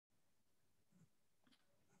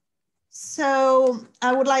So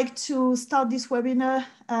I would like to start this webinar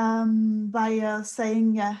by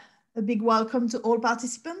saying a big welcome to all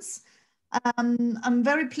participants. I'm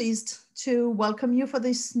very pleased to welcome you for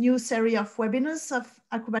this new series of webinars of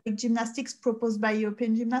acrobatic gymnastics proposed by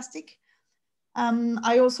European Gymnastics.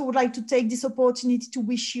 I also would like to take this opportunity to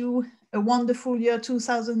wish you a wonderful year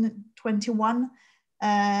 2021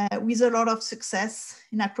 with a lot of success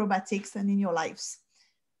in acrobatics and in your lives.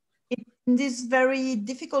 In this very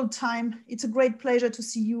difficult time, it's a great pleasure to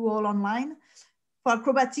see you all online. For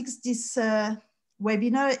acrobatics, this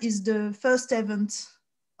webinar is the first event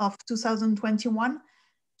of 2021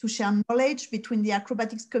 to share knowledge between the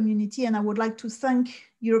acrobatics community, and I would like to thank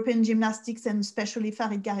European Gymnastics and especially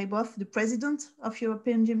Farid Garibov, the president of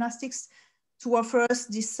European Gymnastics, to offer us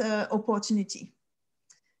this opportunity.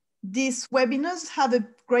 These webinars have a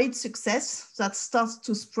great success that starts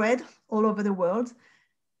to spread all over the world,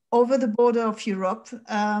 over the border of Europe.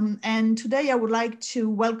 And today I would like to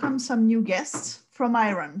welcome some new guests from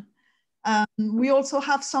Iran. We also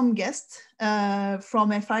have some guests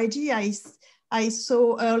from FIG. I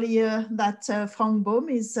saw earlier that Frank Baum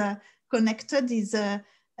is connected, is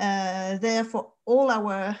there for all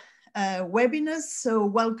our webinars. So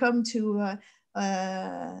welcome to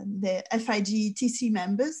the FIG TC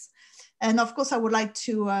members. And of course, I would like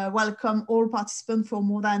to welcome all participants from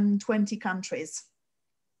more than 20 countries.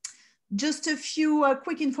 Just a few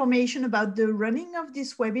quick information about the running of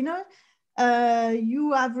this webinar.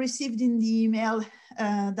 You have received in the email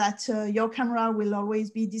that your camera will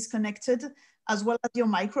always be disconnected as well as your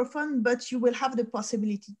microphone, but you will have the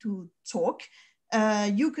possibility to talk.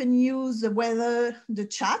 You can use whether the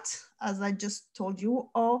chat, as I just told you,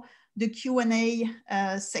 or the Q&A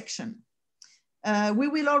section. We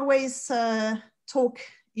will always talk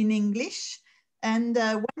in English. And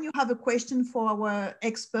when you have a question for our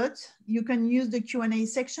expert, you can use the Q&A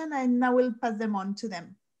section and I will pass them on to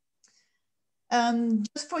them.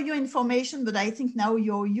 Just for your information, but I think now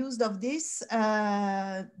you're used of this, this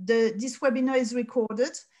webinar is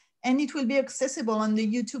recorded and it will be accessible on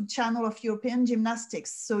the YouTube channel of European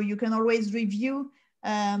Gymnastics. So you can always review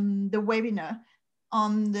the webinar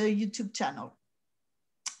on the YouTube channel.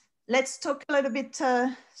 Let's talk a little bit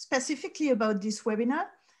specifically about this webinar.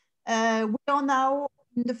 We are now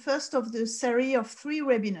in the first of the series of 3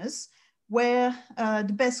 webinars where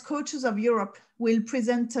the best coaches of Europe will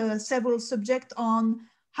present several subjects on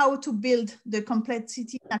how to build the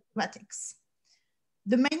compelxity in acrobatics.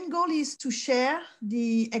 The main goal is to share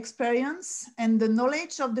the experience and the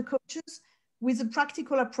knowledge of the coaches with a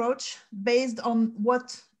practical approach based on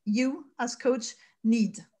what you as coach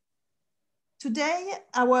need. Today,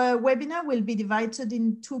 our webinar will be divided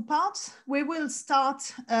in 2 parts. We will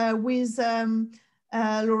start with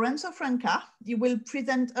Lourenco Franca. He will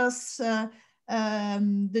present us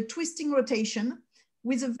the twisting rotation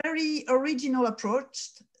with a very original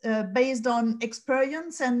approach based on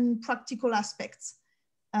experience and practical aspects.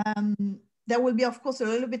 There will be, of course, a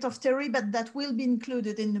little bit of theory, but that will be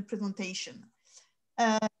included in the presentation.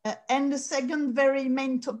 And the second very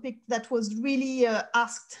main topic that was really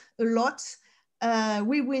asked a lot,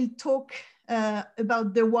 we will talk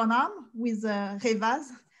about the one arm with Revaz,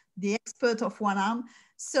 the expert of one arm.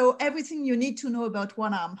 So everything you need to know about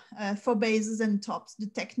one arm for bases and tops, the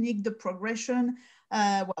technique, the progression,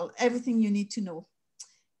 well, everything you need to know.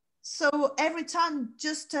 So every time,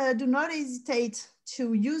 just do not hesitate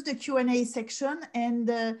to use the Q&A section. And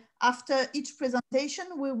after each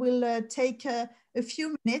presentation, we will take a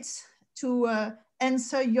few minutes to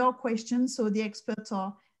answer your questions. So the experts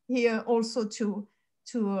are here also to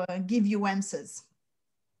give you answers.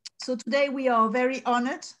 So today we are very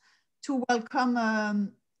honored to welcome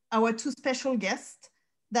our 2 special guests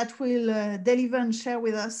that will deliver and share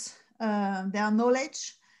with us their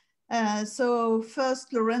knowledge. So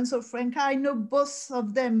first, Lourenco Franca. I know both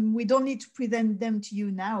of them, we don't need to present them to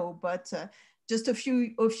you now, but just a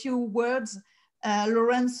few words.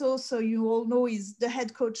 Lourenco, so you all know, is the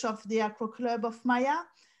head coach of the Acro Club of Maya.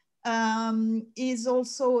 Is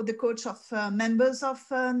also the coach of members of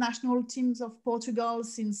national teams of Portugal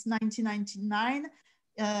since 1999.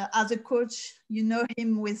 As a coach, you know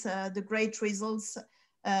him with the great results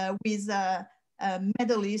with a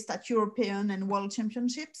medalist at European and World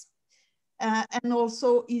Championships. And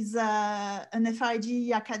also is an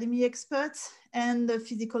FIG Academy expert and a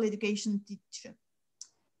physical education teacher.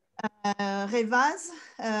 Revaz,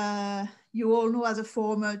 you all know as a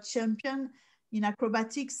former champion in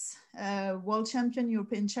acrobatics, world champion,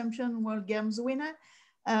 European champion, world games winner.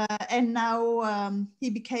 And now he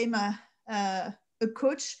became a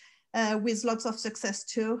coach with lots of success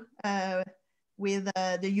too, with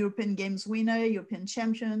the European games winner, European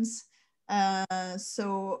champions,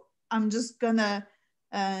 So I'm just gonna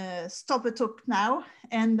stop a talk now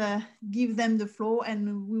and give them the floor,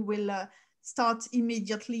 and we will start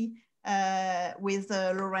immediately with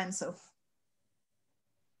Lourenco.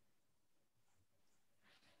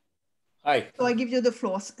 Hi. So I give you the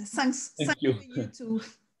floor. Thanks you. For you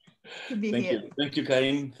to be Thank here. you. Thank you,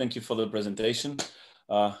 Karin. Thank you for the presentation.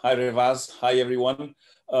 Hi, Revaz. Hi, everyone.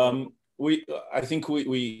 I think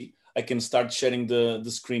I can start sharing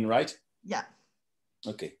the screen, right? Yeah.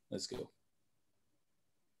 Okay, let's go.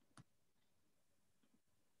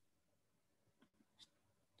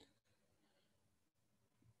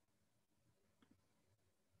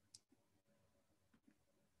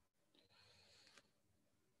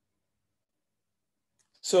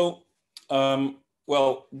 So,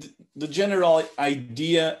 well, the general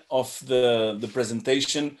idea of the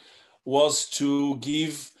presentation was to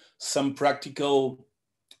give some practical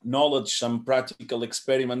knowledge, some practical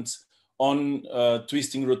experiments on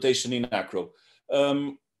twisting rotation in acro.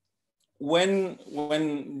 When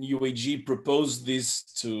UAG proposed this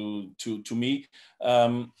to me,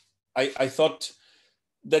 I thought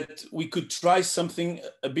that we could try something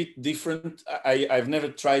a bit different. I've never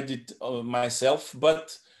tried it myself,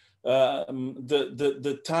 but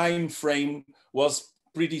the time frame was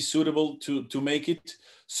pretty suitable to make it.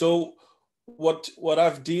 So what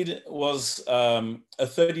I've did was a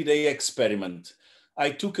 30-day experiment.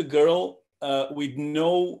 I took a girl with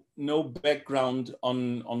no background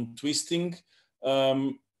on twisting.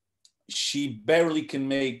 She barely can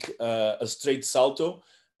make a straight salto,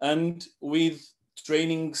 and with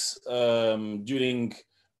trainings during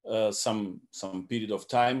some period of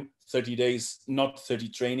time, 30 days, not 30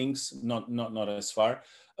 trainings, not as far,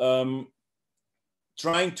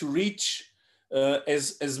 trying to reach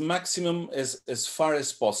as maximum as far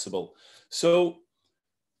as possible. So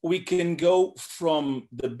we can go from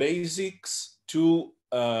the basics to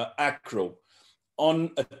acro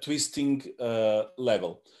on a twisting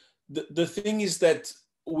level. The thing is that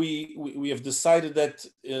we have decided that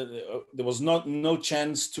there was no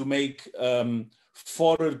chance to make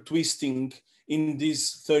forward twisting in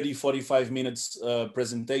this 30-45 minutes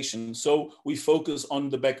presentation. So we focus on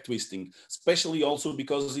the back twisting, especially also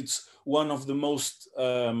because it's one of the most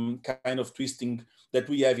kind of twisting that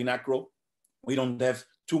we have in acro. We don't have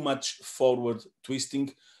too much forward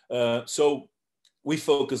twisting. So we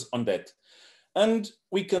focus on that. And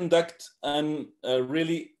we conduct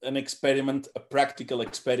really an experiment, a practical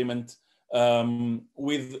experiment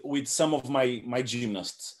with some of my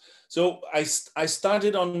gymnasts. So I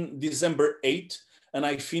started on December 8 and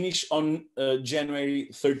I finished on January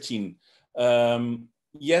 13.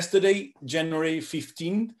 Yesterday, January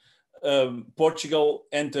 15, Portugal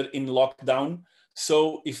entered in lockdown.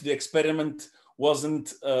 So if the experiment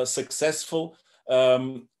wasn't successful,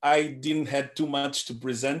 I didn't have too much to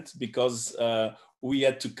present because we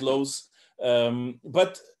had to close.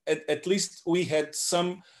 But at least we had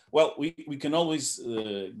some, well, we can always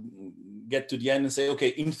get to the end and say, okay,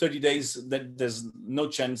 in 30 days, there's no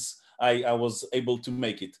chance I was able to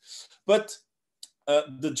make it. But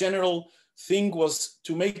the general thing was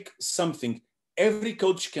to make something every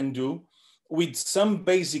coach can do with some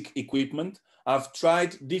basic equipment. I've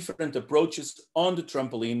tried different approaches on the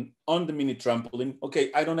trampoline, on the mini trampoline.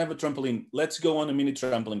 Okay, I don't have a trampoline. Let's go on a mini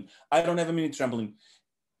trampoline. I don't have a mini trampoline.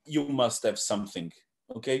 You must have something,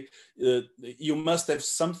 okay? You must have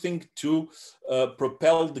something to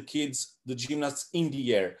propel the kids, the gymnasts in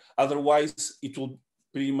the air. Otherwise, it will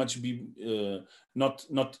pretty much be not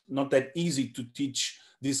that easy to teach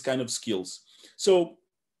these kind of skills. So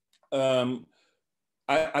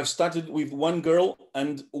I've started with one girl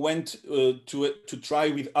and went to try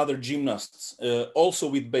with other gymnasts, also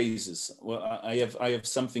with bases. Well, I have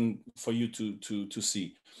something for you to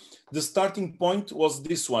see. The starting point was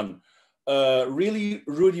this one, really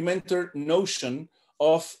rudimentary notion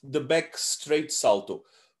of the back straight salto.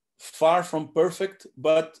 Far from perfect,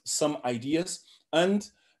 but some ideas, and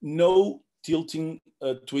no tilting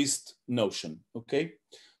twist notion, okay?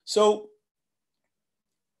 So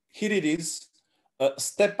here it is.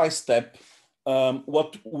 Step by step,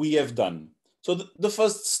 what we have done. So the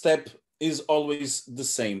first step is always the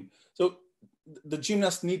same. So the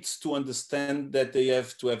gymnast needs to understand that they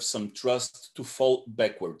have to have some trust to fall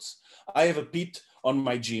backwards. I have a pit on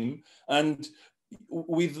my gym, and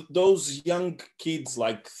with those young kids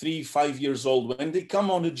like 3-5 years old, when they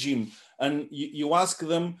come on the gym and you ask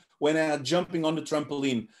them when they are jumping on the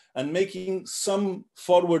trampoline and making some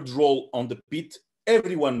forward roll on the pit,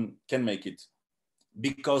 everyone can make it,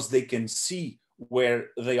 because they can see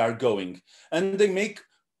where they are going, and they make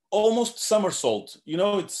almost somersault. You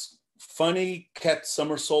know, it's funny cat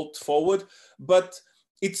somersault forward, but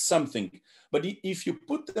it's something. But if you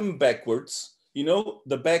put them backwards, you know,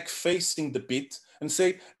 the back facing the pit, and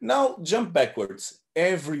say, now jump backwards,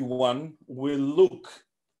 everyone will look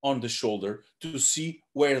on the shoulder to see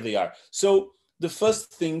where they are. So the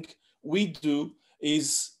first thing we do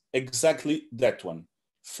is exactly that one,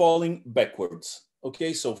 falling backwards.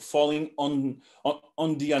 Okay, so falling on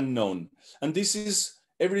the unknown. And this is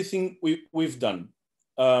everything we've done.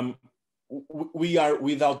 We are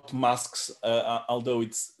without masks, although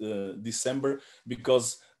it's December,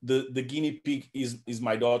 because the guinea pig is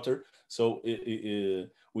my daughter. So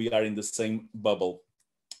we are in the same bubble.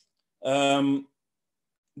 The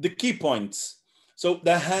key points. So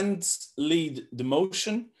the hands lead the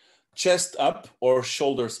motion, chest up or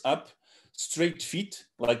shoulders up, straight feet,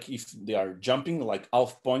 like if they are jumping, like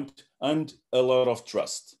half point, and a lot of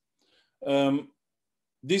thrust.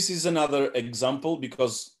 This is another example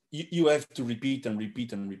because you have to repeat and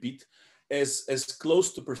repeat and repeat. As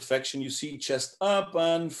close to perfection, you see chest up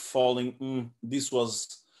and falling. This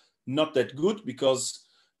was not that good because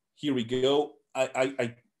here we go.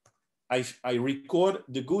 I record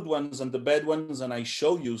the good ones and the bad ones and I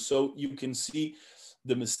show you so you can see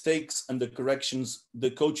the mistakes and the corrections the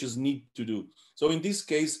coaches need to do. So in this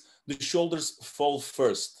case, the shoulders fall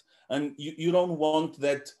first and you don't want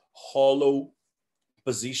that hollow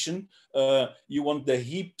position. You want the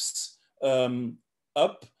hips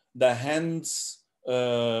up, the hands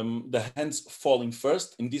falling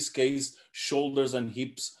first. In this case, shoulders and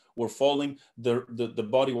hips were falling. The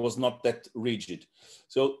body was not that rigid.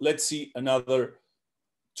 So let's see another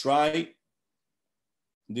try.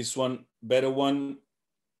 This one, better one.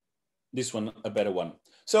 This one, a better one.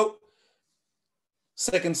 So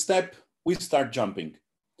second step, we start jumping.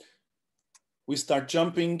 We start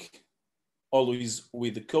jumping always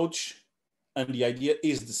with the coach, and the idea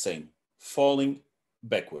is the same, falling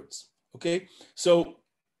backwards. Okay, so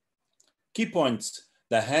key points: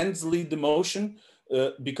 the hands lead the motion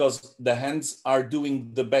because the hands are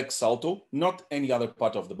doing the back salto, not any other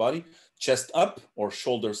part of the body. Chest up or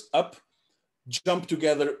shoulders up, jump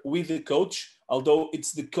together with the coach, although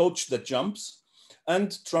it's the coach that jumps,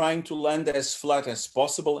 and trying to land as flat as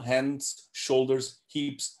possible, hands, shoulders,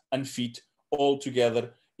 hips, and feet all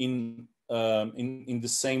together in the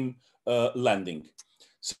same landing.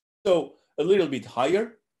 So a little bit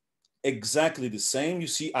higher, exactly the same. You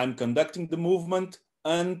see, I'm conducting the movement,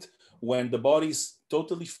 and when the body is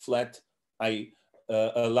totally flat, I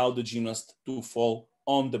allow the gymnast to fall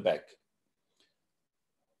on the back.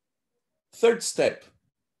 Third step,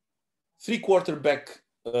 3/4 back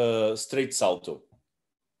straight salto.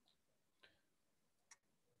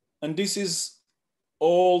 And this is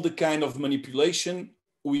all the kind of manipulation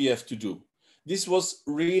we have to do. This was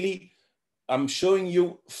really, I'm showing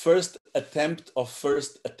you first attempt,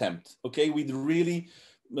 okay, with really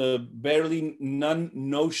barely none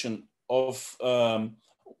notion of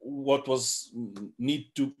what was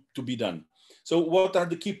need to be done. So what are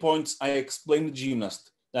the key points? I explained the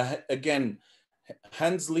gymnast. Again,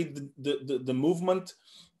 hands lead the movement,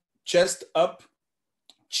 chest up,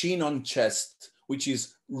 chin on chest, which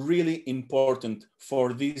is really important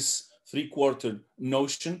for this 3/4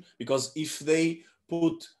 notion, because if they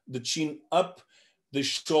put the chin up, the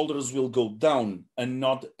shoulders will go down and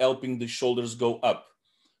not helping the shoulders go up.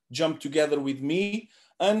 Jump together with me,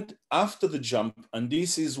 and after the jump, and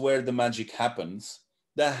this is where the magic happens,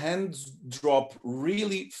 the hands drop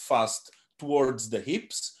really fast towards the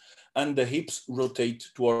hips, and the hips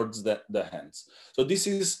rotate towards the hands. So this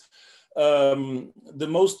is the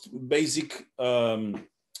most basic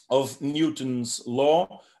of Newton's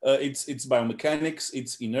law. It's biomechanics,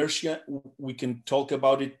 it's inertia. We can talk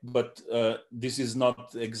about it, but this is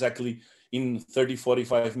not exactly in 30,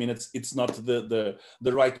 45 minutes. It's not the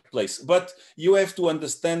right place. But you have to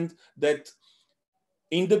understand that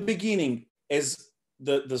in the beginning, as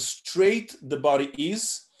the straight the body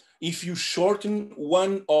is, if you shorten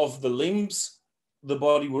one of the limbs, the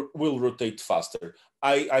body will rotate faster.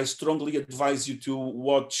 I strongly advise you to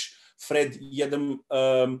watch Fred Yedem,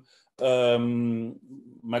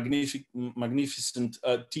 magnificent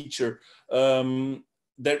teacher.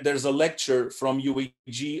 There's a lecture from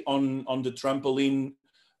UAG on the trampoline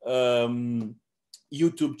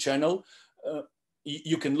YouTube channel.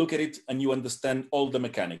 You can look at it and you understand all the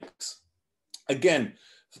mechanics. Again,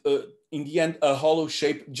 in the end, a hollow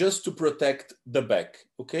shape just to protect the back,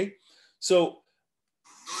 okay? So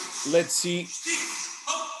let's see.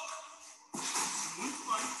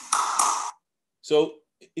 So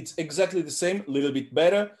it's exactly the same, a little bit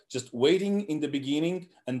better, just waiting in the beginning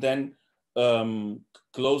and then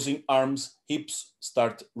closing arms, hips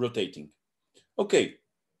start rotating. Okay,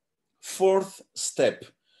 fourth step.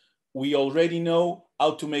 We already know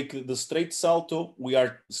how to make the straight salto. We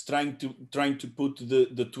are trying to put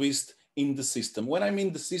the twist in the system. When I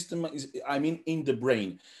mean the system, I mean in the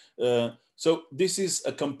brain. So this is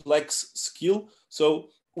a complex skill. So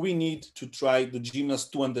we need to try the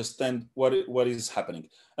gymnast to understand what is happening.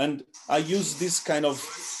 And I use this kind of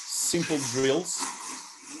simple drills,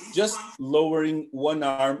 just lowering one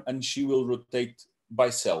arm and she will rotate by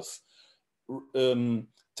self.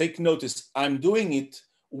 Take notice, I'm doing it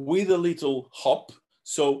with a little hop.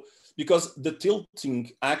 So because the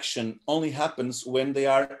tilting action only happens when they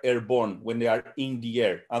are airborne, when they are in the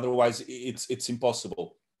air. Otherwise, it's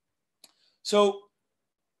impossible. So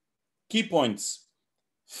key points: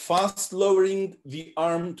 fast lowering the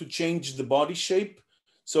arm to change the body shape.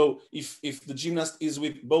 So if the gymnast is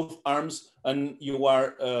with both arms and you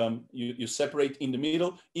are you separate in the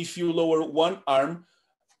middle, if you lower one arm,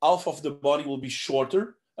 half of the body will be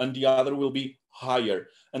shorter and the other will be higher.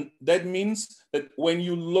 And that means that when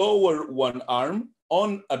you lower one arm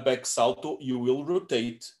on a back salto, you will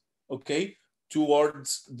rotate, okay,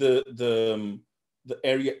 towards the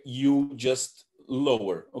area you just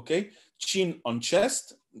lower, okay? Chin on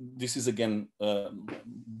chest. This is again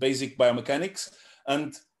basic biomechanics.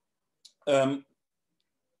 And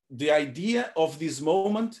the idea of this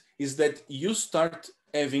moment is that you start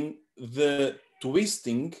having the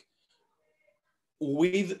twisting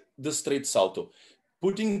with the straight salto,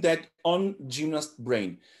 putting that on gymnast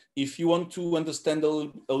brain. If you want to understand a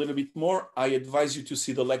little bit more, I advise you to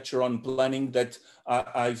see the lecture on planning that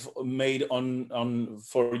I've made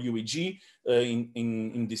for UEG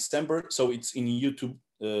in December. So it's in YouTube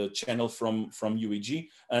channel from UEG,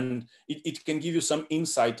 and it can give you some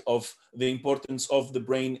insight of the importance of the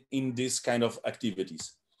brain in this kind of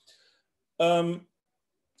activities.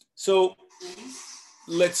 So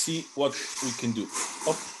let's see what we can do.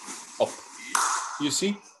 Up, up. You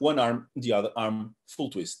see, one arm, the other arm, full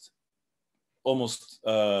twist. Almost,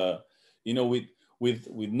 you know, with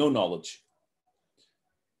no knowledge.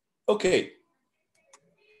 Okay,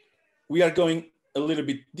 we are going a little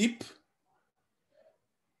bit deep.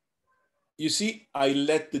 You see, I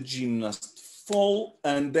let the gymnast fall,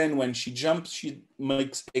 and then when she jumps, she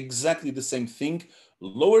makes exactly the same thing.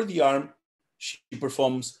 Lower the arm, she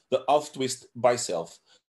performs the half twist by self,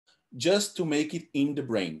 just to make it in the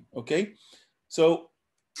brain, okay? So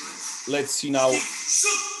let's see now,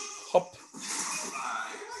 hop,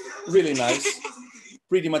 really nice,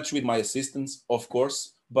 pretty much with my assistance, of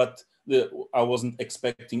course, but I wasn't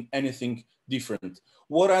expecting anything different.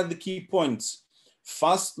 What are the key points?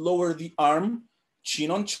 Fast lower the arm,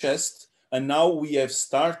 chin on chest, and now we have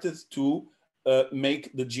started to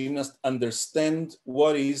make the gymnast understand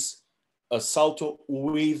what is a salto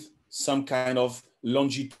with some kind of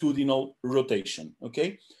longitudinal rotation,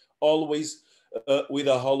 okay? Always with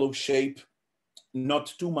a hollow shape,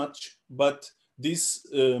 not too much, but this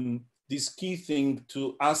key thing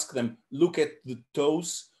to ask them, look at the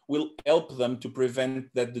toes, will help them to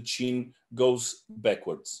prevent that the chin goes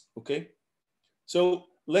backwards, okay? So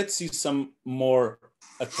let's see some more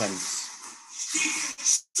attempts.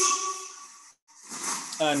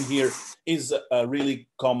 And here is a really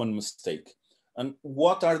common mistake. And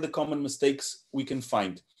what are the common mistakes we can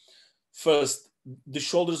find? First, the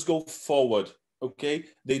shoulders go forward, okay?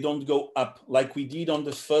 They don't go up like we did on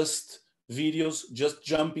the first videos, just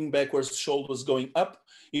jumping backwards, shoulders going up.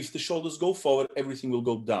 If the shoulders go forward, everything will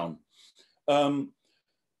go down.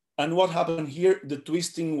 And what happened here, the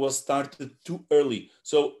twisting was started too early.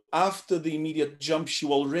 So after the immediate jump, she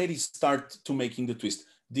already started to making the twist.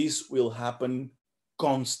 This will happen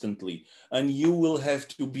constantly, and you will have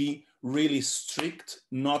to be really strict,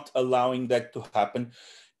 not allowing that to happen.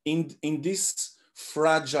 In this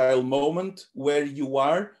fragile moment where you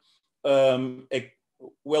are,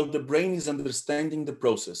 well, the brain is understanding the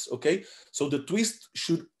process, okay? So the twist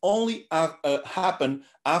should only happen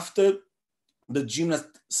after the gymnast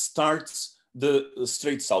starts the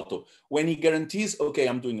straight salto. When he guarantees, okay,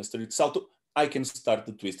 I'm doing a straight salto, I can start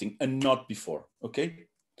the twisting, and not before, okay?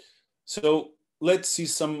 So let's see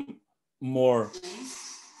some more.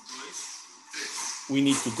 We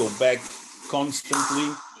need to go back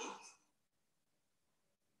constantly.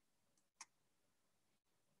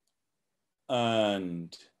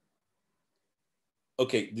 And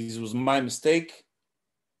okay, this was my mistake.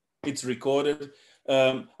 It's recorded.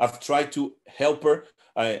 I've tried to help her.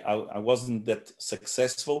 I wasn't that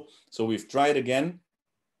successful. So we've tried again.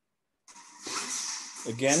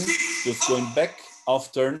 Again, just going back,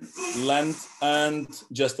 off turn, land, and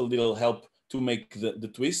just a little help to make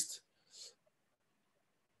the twist.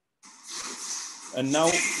 And now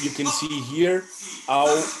you can see here how,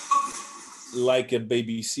 like a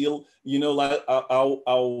baby seal, you know, like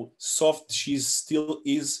how soft she still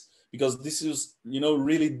is, because this is, you know,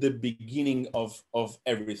 really the beginning of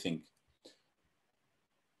everything.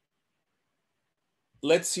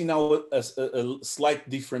 Let's see now a slight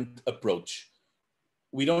different approach.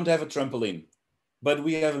 We don't have a trampoline, but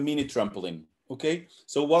we have a mini trampoline, okay?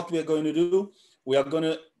 So what we are going to do, we are going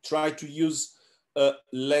to try to use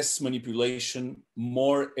less manipulation,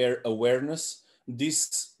 more air awareness.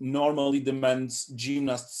 This normally demands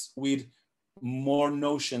gymnasts with more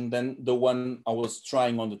notion than the one I was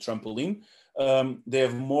trying on the trampoline. They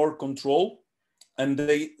have more control, and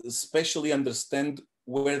they especially understand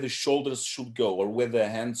where the shoulders should go or where the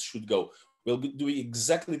hands should go. We'll do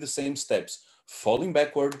exactly the same steps, falling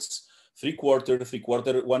backwards, three-quarter,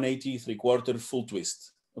 180, three-quarter, full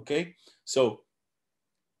twist, okay? So,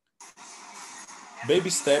 baby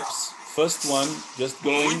steps, first one, just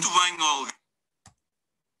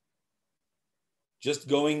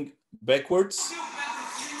going backwards,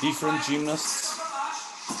 different gymnasts,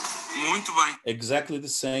 exactly the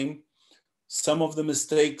same. Some of the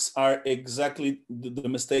mistakes are exactly the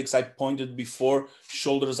mistakes I pointed before.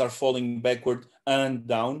 Shoulders are falling backward and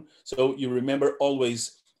down. So you remember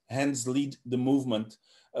always hands lead the movement.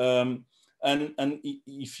 And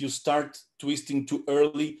if you start twisting too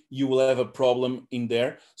early, you will have a problem in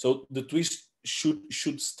there. So the twist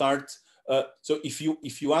should start. So if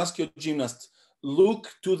you ask your gymnast,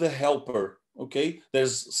 look to the helper. Okay,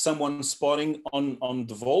 there's someone spotting on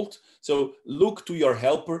the vault. So look to your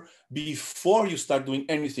helper before you start doing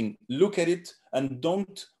anything. Look at it and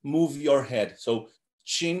don't move your head. So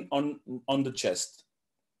chin on the chest.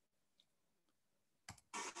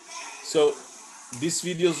 So these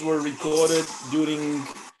videos were recorded during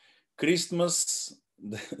Christmas.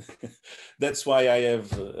 That's why I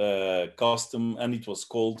have a costume, and it was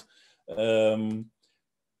cold.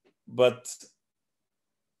 But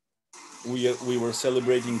we were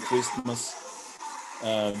celebrating Christmas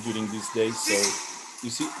during these days. So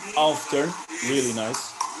you see, half turn, really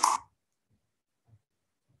nice.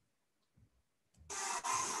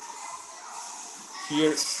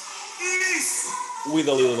 Here, with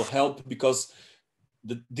a little help, because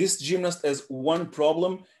this gymnast has one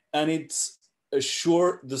problem, and it's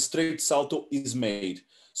sure the straight salto is made.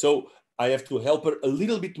 So I have to help her a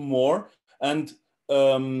little bit more, and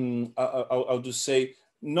I'll just say,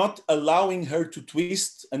 not allowing her to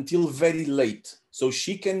twist until very late. So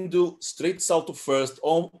she can do straight salto first,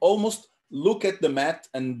 almost look at the mat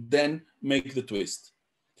and then make the twist.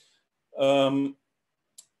 And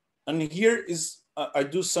here is, I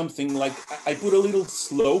do something like, I put a little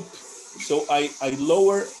slope. So I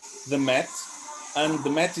lower the mat, and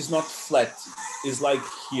the mat is not flat, it's like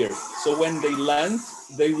here. So when they land,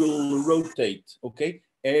 they will rotate, okay?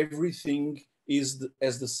 Everything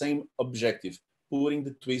has the same objective, putting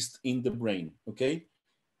the twist in the brain, okay?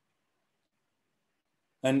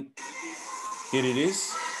 And here it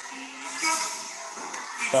is.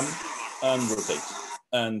 Come and rotate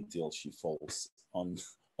until she falls on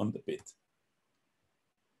the pit.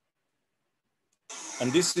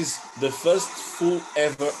 And this is the first full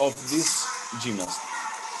ever of this gymnast,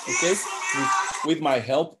 okay? With my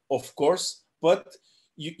help, of course, but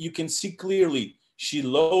you can see clearly, she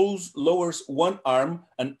lowers one arm,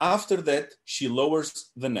 and after that, she lowers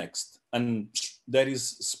the next, and that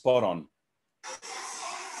is spot on.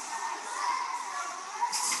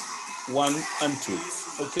 1 and 2,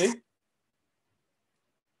 okay?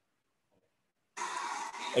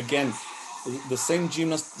 Again, the same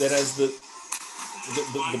gymnast that has the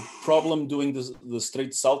problem doing the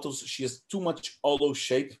straight saltos. She has too much hollow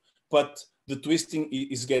shape, but the twisting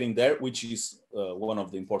is getting there, which is one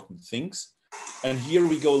of the important things. And here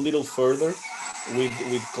we go a little further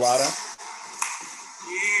with Clara.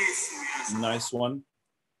 Nice one.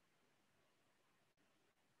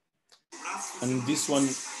 And this one,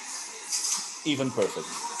 even perfect.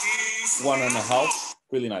 1.5,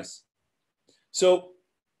 really nice. So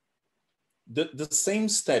the same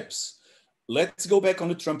steps. Let's go back on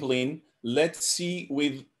the trampoline. Let's see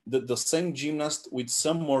with the same gymnast with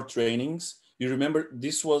some more trainings. You remember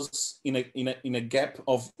this was in a gap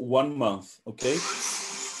of 1 month, okay?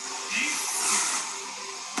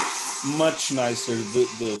 Much nicer,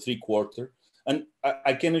 the 3/4. And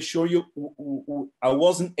I can assure you, I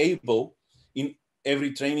wasn't able in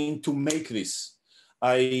every training to make this.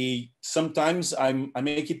 Sometimes I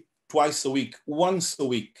make it twice a week, once a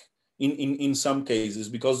week in some cases,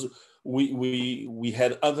 because we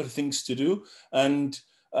had other things to do, and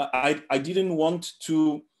I didn't want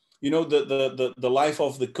to, you know, the life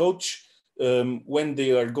of the coach when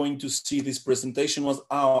they are going to see this presentation was,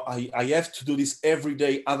 oh, I have to do this every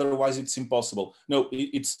day, otherwise it's impossible. No,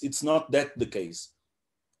 it's not that the case.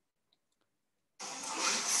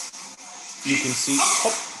 You can see,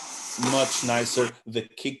 hop, much nicer, the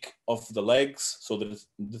kick of the legs, so that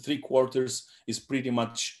the 3/4 is pretty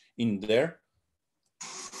much in there.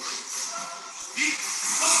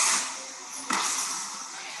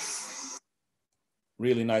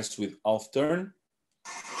 Really nice with half turn.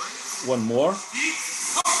 One more.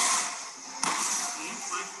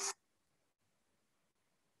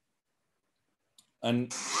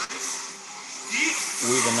 And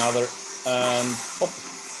with another, and hop,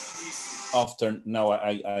 half turn. Now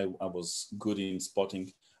I was good in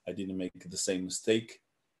spotting. I didn't make the same mistake.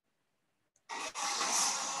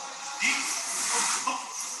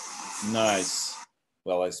 Nice.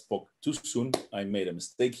 Well, I spoke too soon. I made a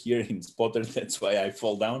mistake here in spotter. That's why I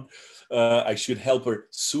fall down. I should help her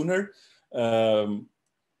sooner.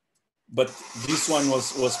 But this one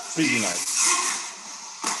was pretty nice.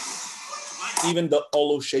 Even the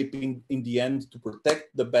hollow shaping in the end to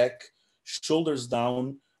protect the back, shoulders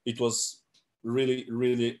down. It was really,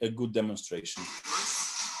 really a good demonstration.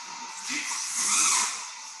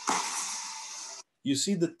 You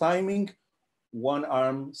see the timing, one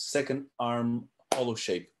arm, second arm, hollow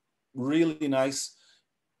shape. Really nice.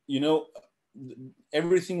 You know,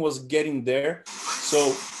 everything was getting there.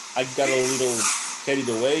 So I got a little carried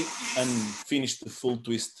away and finished the full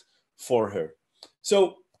twist for her.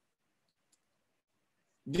 So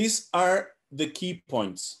these are the key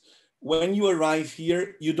points. When you arrive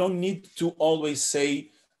here, you don't need to always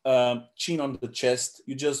say chin on the chest.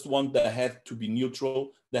 You just want the head to be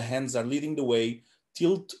neutral. The hands are leading the way.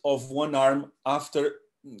 Tilt of one arm after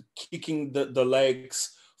kicking the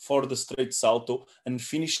legs for the straight salto and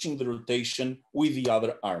finishing the rotation with the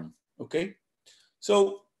other arm, okay?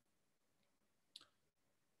 So,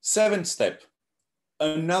 7th step,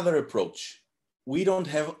 another approach. We don't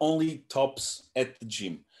have only tops at the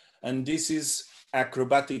gym, and this is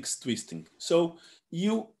acrobatics twisting. So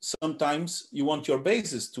sometimes you want your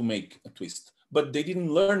bases to make a twist, but they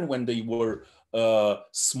didn't learn when they were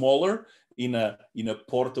smaller in a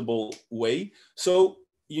portable way. So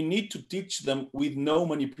you need to teach them with no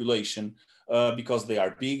manipulation because they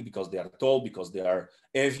are big, because they are tall, because they are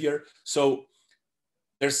heavier. So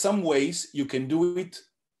there's some ways you can do it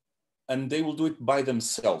and they will do it by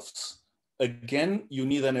themselves. Again, you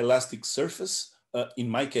need an elastic surface. In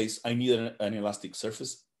my case, I need an elastic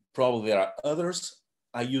surface. Probably there are others.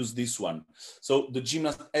 I use this one. So the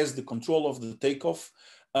gymnast has the control of the takeoff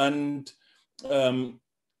and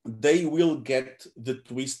they will get the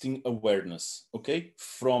twisting awareness, okay,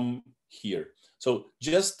 from here. So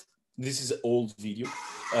just, this is an old video,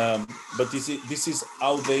 but this is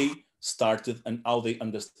how they started and how they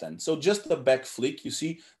understand. So just a back flick, you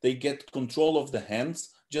see, they get control of the hands,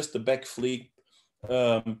 just a back flick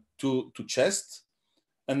to chest,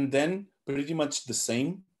 and then pretty much the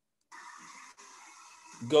same.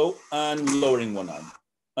 Go and lowering one arm,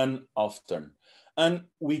 and half turn. And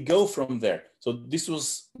we go from there. So this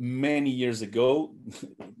was many years ago.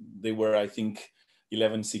 They were, I think,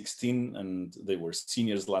 11, 16, and they were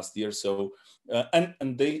seniors last year. So,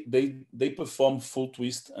 and they perform full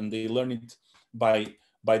twist and they learn it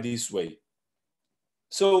by this way.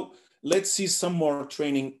 So let's see some more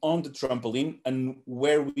training on the trampoline and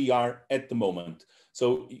where we are at the moment.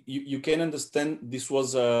 So you can understand this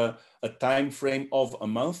was a time frame of a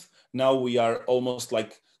month. Now we are almost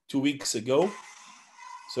like 2 weeks ago.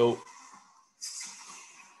 So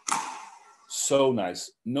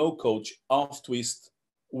nice. No coach, half twist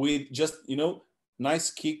with just, you know, nice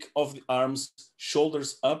kick of the arms,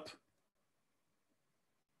 shoulders up.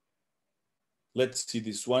 Let's see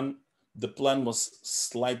this one. The plan was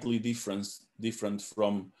slightly different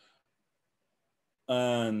from,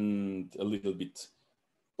 and a little bit.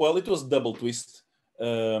 Well, it was double twist,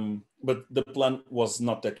 but the plan was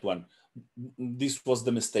not that one. This was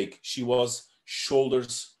the mistake. She was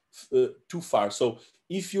shoulders too far. So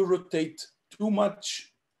if you rotate too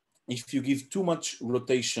much, if you give too much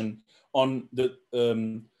rotation on the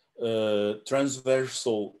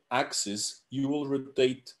transversal axis, you will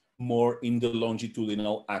rotate more in the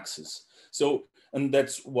longitudinal axis. So, and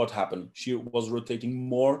that's what happened. She was rotating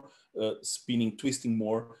more, spinning, twisting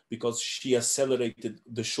more, because she accelerated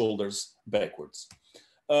the shoulders backwards.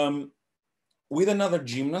 With another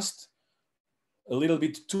gymnast, a little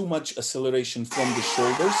bit too much acceleration from the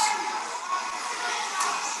shoulders.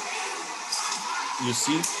 You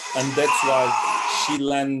see, and that's why she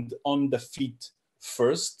landed on the feet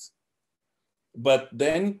first. But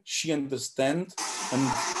then she understands, and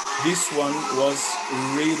this one was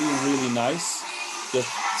really, really nice.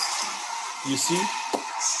 Just, you see,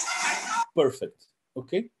 perfect,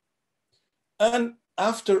 okay? And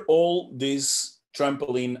after all this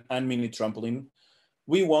trampoline and mini trampoline,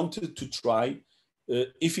 we wanted to try,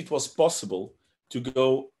 if it was possible, to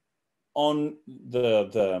go on the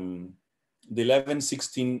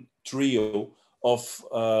 11-16 trio of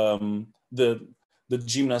the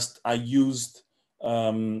gymnast I used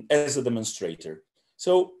as a demonstrator.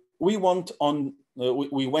 So we went on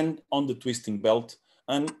the twisting belt,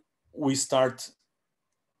 and we start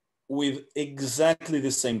with exactly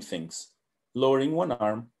the same things: lowering one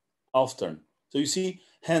arm, half turn. So you see,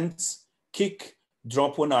 hands, kick,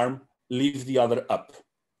 drop one arm, leave the other up.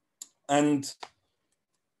 And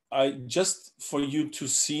I just, for you to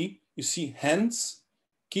see, you see hands,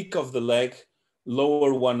 kick of the leg,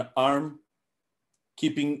 lower one arm,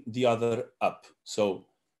 keeping the other up. So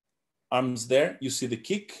arms there, you see the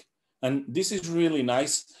kick, and this is really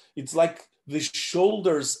nice. It's like the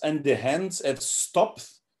shoulders and the hands have stopped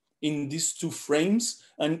in these two frames,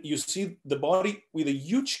 and you see the body with a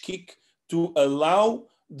huge kick to allow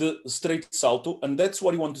the straight salto, and that's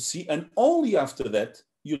what you want to see. And only after that,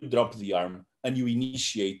 you drop the arm and you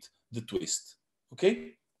initiate the twist, okay?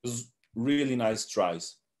 It was really nice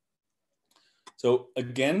tries. So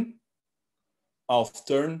again, half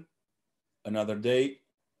turn, another day,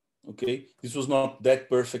 okay? This was not that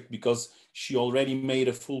perfect because she already made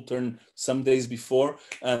a full turn some days before,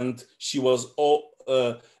 and she was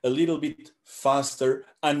a little bit faster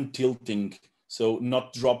and tilting, so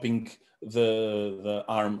not dropping the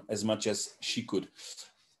arm as much as she could.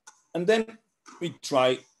 And then we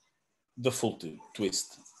try the full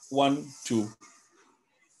twist, 1, 2,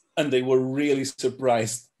 and they were really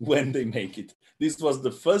surprised when they make it. This was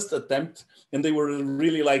the first attempt, and they were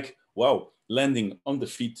really like, wow, landing on the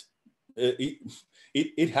feet.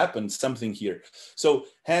 It happened, something here. So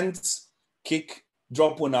hands, kick,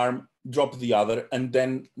 drop one arm, drop the other, and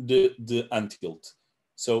then the untilt.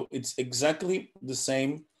 So it's exactly the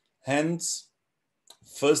same. Hands,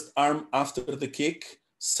 first arm after the kick,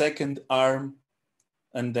 second arm,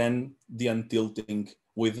 and then the untilting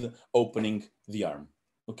with opening the arm.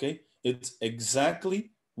 Okay, it's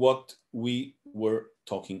exactly what we were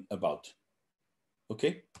talking about.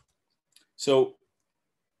 Okay, so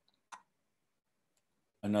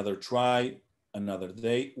another try, another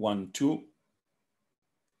day, 1, 2.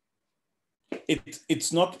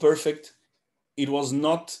 It's not perfect. It was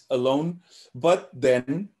not alone, but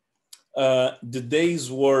then the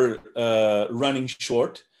days were running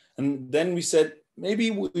short, and then we said,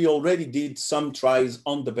 maybe we already did some tries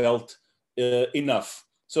on the belt enough.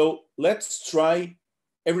 So let's try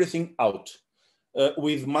everything out.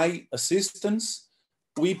 With my assistants,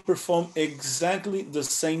 we perform exactly the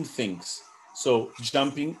same things. So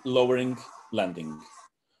jumping, lowering, landing.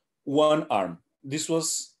 One arm. This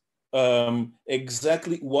was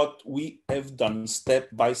exactly what we have done step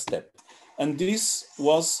by step. And this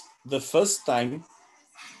was the first time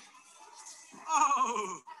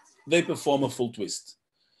they perform a full twist.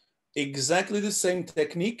 Exactly the same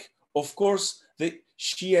technique. Of course,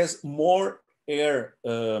 she has more air.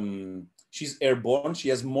 She's airborne. She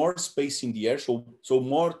has more space in the air, so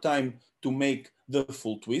more time to make the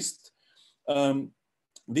full twist.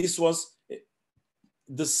 This was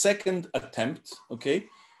the second attempt. Okay,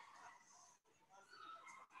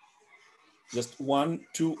 just 1,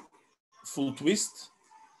 2, full twist,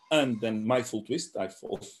 and then my full twist. I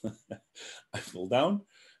fall, I fall down.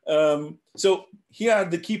 So here are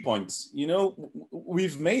the key points. You know,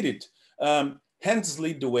 we've made it. Hands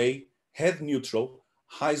lead the way, head neutral,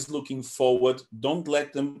 eyes looking forward. Don't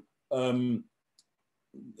let them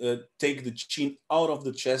take the chin out of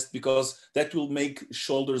the chest, because that will make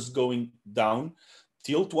shoulders going down.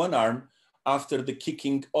 Tilt one arm after the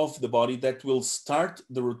kicking of the body. That will start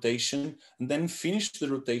the rotation, and then finish the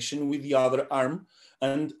rotation with the other arm,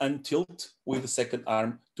 and tilt with the second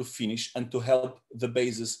arm to finish and to help the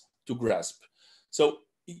bases to grasp. So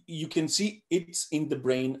you can see it's in the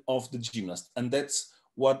brain of the gymnast, and that's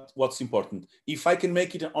what's important. If I can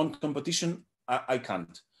make it on competition, I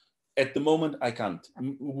can't. At the moment, I can't.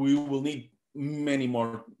 We will need many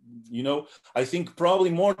more, you know, I think probably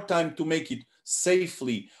more time to make it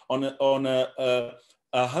safely on a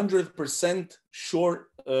 100% sure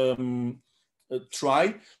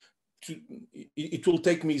try. It will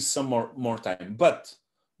take me some more time, but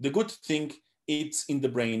the good thing, it's in the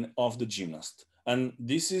brain of the gymnast. And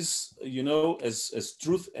this is, you know, as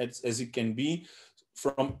truth as it can be.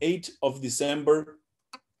 From 8th of December,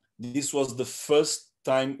 this was the first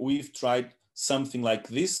time we've tried something like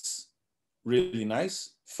this. Really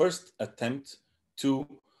nice. First attempt to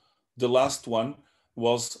the last one.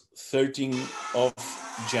 was 13th of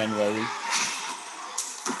January,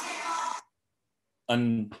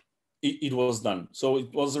 and it was done. So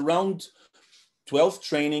it was around 12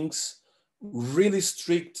 trainings, really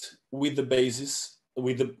strict with the basis,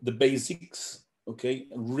 with the basics, okay,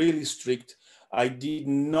 really strict. I did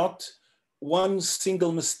not one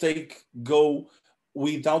single mistake go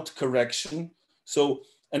without correction. So,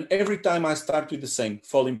 and every time I start with the same,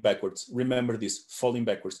 falling backwards. Remember this, falling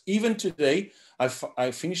backwards. Even today,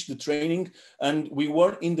 I finished the training and we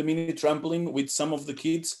were in the mini trampoline with some of the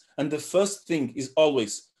kids. And the first thing is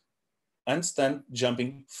always handstand,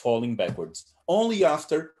 jumping, falling backwards. Only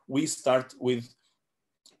after we start with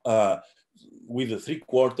the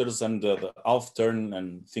 3/4 and the half turn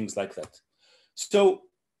and things like that. So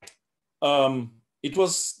it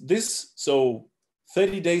was this. So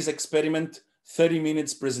 30 days experiment, 30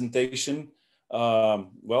 minutes presentation.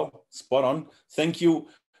 Well, spot on. Thank you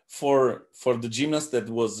for the gymnast that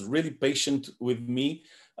was really patient with me,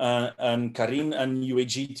 and Karin and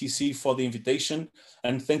UAGTC for the invitation.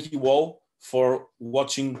 And thank you all for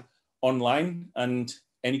watching online, and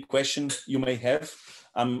any questions you may have.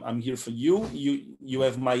 I'm here for you. You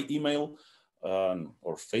have my email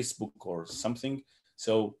or Facebook or something.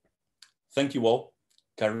 So thank you all.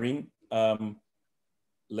 Karin,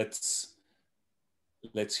 let's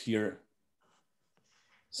hear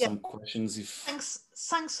some questions.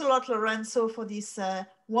 Thanks a lot, Lourenco, for this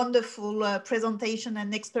wonderful presentation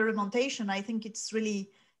and experimentation. I think it's really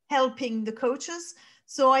helping the coaches.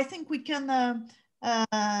 So I think we can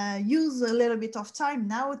use a little bit of time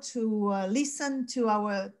now to listen to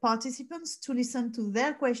our participants, to listen to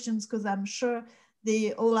their questions, because I'm sure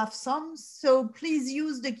they all have some. So please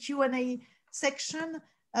use the Q&A section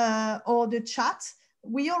or the chat.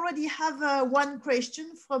 We already have one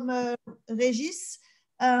question from Regis.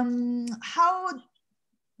 How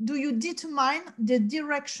do you determine the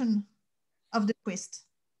direction of the twist?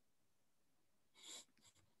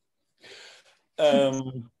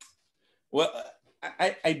 Well,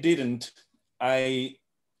 I didn't.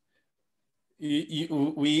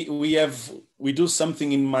 We do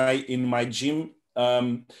something in my gym.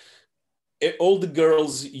 All the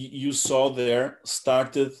girls you saw there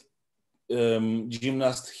started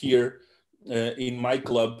gymnast here in my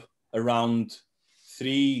club around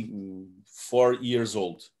 3-4 years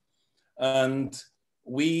old, and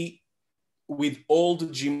with all the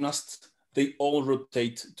gymnasts, they all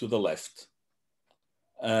rotate to the left.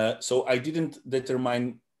 So I didn't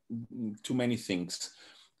determine too many things.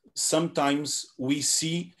 Sometimes we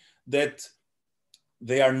see that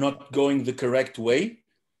they are not going the correct way,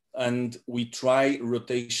 and we try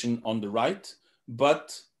rotation on the right,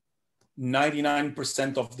 but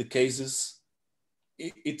 99% of the cases,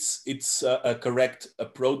 it's a correct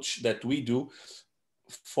approach that we do.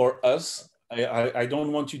 For us, I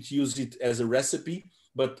don't want you to use it as a recipe,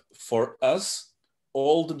 but for us,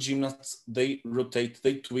 all the gymnasts, they rotate,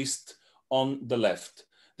 they twist on the left.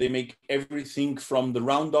 They make everything from the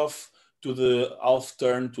round off to the half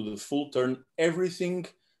turn to the full turn, everything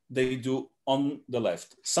they do on the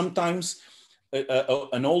left. Sometimes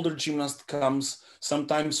an older gymnast comes,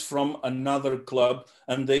 sometimes from another club,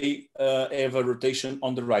 and they have a rotation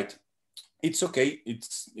on the right. It's okay,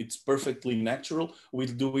 it's perfectly natural. We'll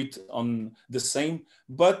do it on the same,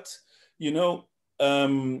 but you know,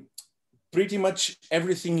 pretty much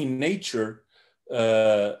everything in nature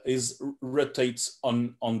rotates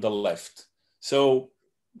on the left. So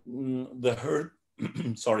the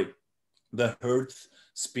earth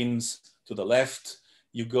spins to the left.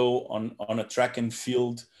 You go on a track and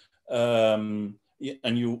field, and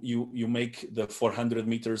you make the 400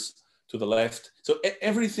 meters to the left. So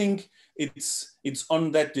everything, it's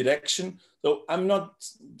on that direction. So I'm not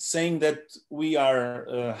saying that we are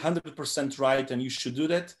 100% right and you should do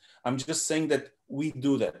that. I'm just saying that we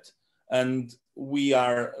do that, and we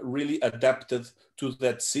are really adapted to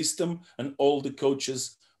that system. And all the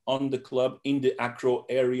coaches on the club in the acro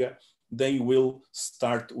area, they will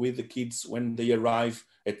start with the kids when they arrive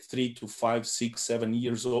at 3 to 5, 6, 7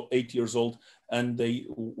 years old, 8 years old, and they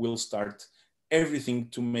will start everything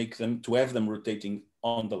to have them rotating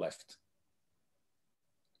on the left.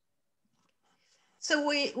 So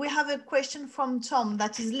we have a question from Tom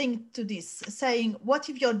that is linked to this, saying, what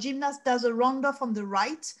if your gymnast does a round off on the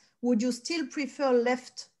right? Would you still prefer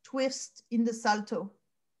left twist in the salto?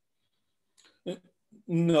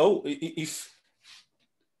 No, if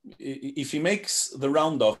he makes the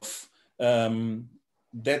round off that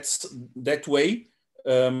way,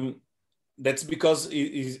 that's because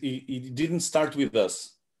he didn't start with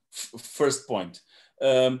us. First point.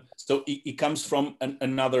 So he comes from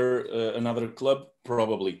another club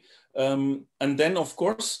probably. And then of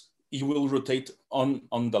course he will rotate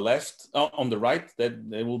on the left, on the right. That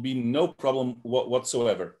there will be no problem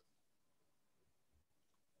whatsoever.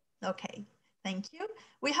 Okay, thank you.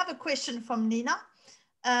 We have a question from Nina.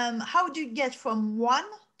 How do you get from 1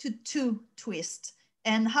 to 2 twists?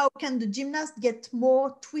 And how can the gymnast get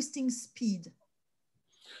more twisting speed?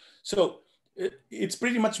 So it's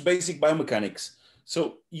pretty much basic biomechanics.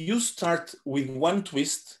 So you start with 1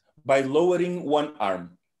 twist by lowering 1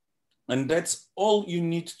 arm. And that's all you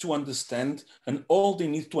need to understand and all they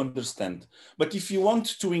need to understand. But if you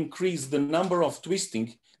want to increase the number of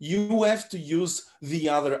twisting, you have to use the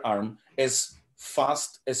other arm as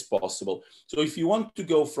fast as possible. So if you want to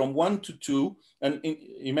go from 1 to 2, and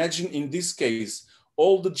imagine in this case,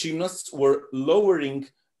 all the gymnasts were lowering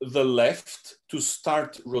the left to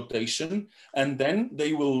start rotation, and then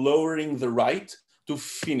they will lowering the right to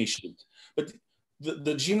finish it. But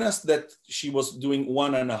the gymnast that she was doing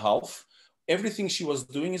 1.5, everything she was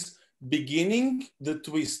doing is beginning the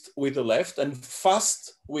twist with the left and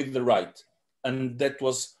fast with the right. And that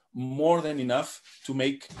was more than enough to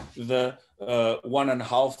make the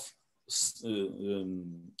 1.5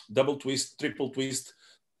 double twist, triple twist.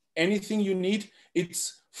 Anything you need,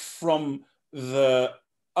 it's from the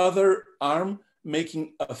other arm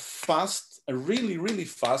making a fast, a really, really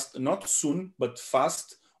fast, not soon, but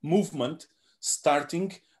fast movement,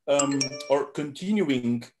 starting or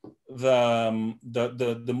continuing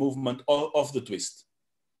the movement of the twist.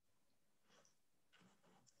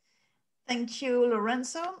 Thank you,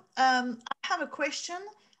 Lourenco. I have a question.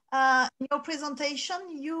 In your presentation,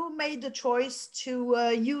 you made the choice to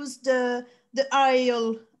use the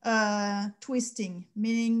aerial twisting,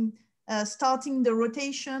 meaning starting the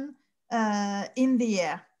rotation in the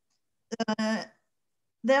air.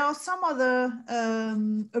 There are some other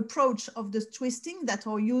approach of the twisting that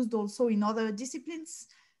are used also in other disciplines,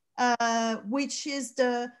 which is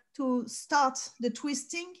to start the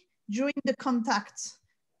twisting during the contact.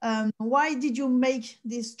 Why did you make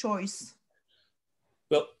this choice?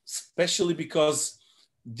 Well, especially because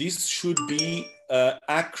this should be an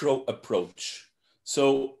acro approach.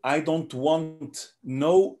 So I don't want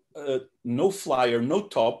no flyer, no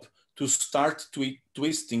top to start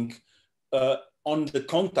twisting on the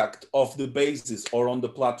contact of the bases or on the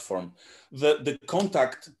platform. The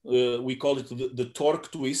contact, we call it the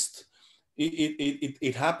torque twist.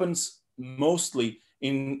 It happens mostly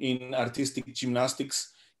in artistic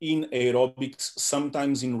gymnastics, in aerobics,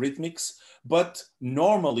 sometimes in rhythmics, but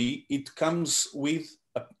normally it comes with,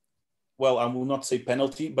 well, I will not say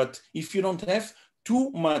penalty, but if you don't have too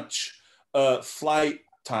much fly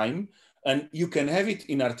time, and you can have it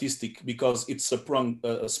in artistic because it's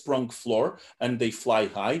a sprung floor and they fly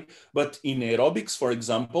high. But in aerobics, for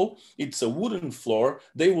example, it's a wooden floor.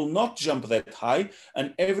 They will not jump that high.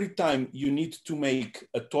 And every time you need to make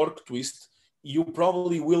a torque twist, you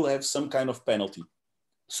probably will have some kind of penalty.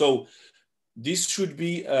 So this should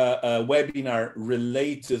be a webinar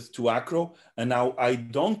related to acro. And now I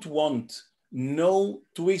don't want no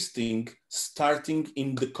twisting starting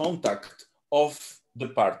in the contact of the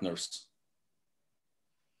partners.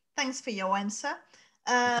 Thanks for your answer.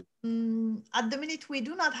 At the minute, we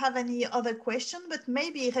do not have any other question, but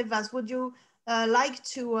maybe Revaz, would you like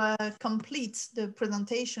to complete the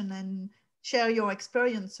presentation and share your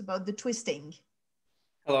experience about the twisting?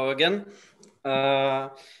 Hello again.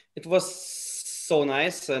 It was so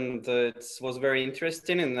nice and it was very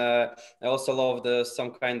interesting, and I also loved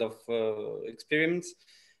some kind of experiments,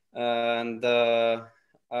 and it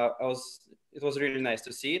was really nice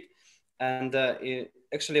to see it. And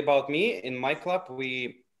actually about me, in my club,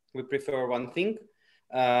 we prefer one thing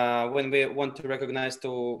when we want to recognize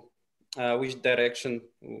to which direction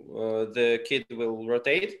the kid will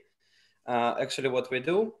rotate. Actually what we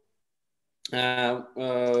do,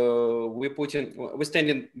 we're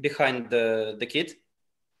standing behind the kid.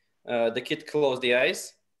 The kid close the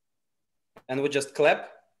eyes and we just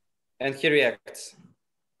clap and he reacts.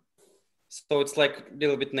 So it's like a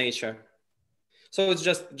little bit nature. So it's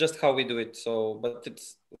just how we do it. So, but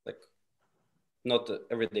it's like not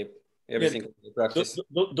every day, every single day practice.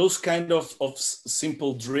 Those kind of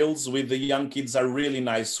simple drills with the young kids are really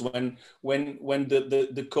nice. When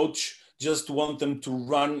the coach just want them to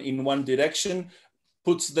run in one direction,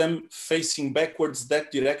 puts them facing backwards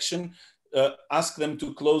that direction, ask them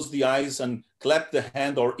to close the eyes and clap the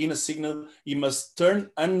hand, or in a signal, he must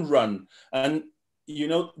turn and run. And you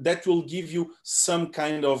know, that will give you some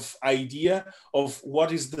kind of idea of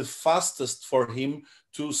what is the fastest for him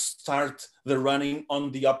to start the running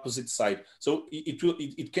on the opposite side. So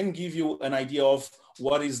it can give you an idea of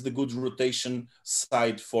what is the good rotation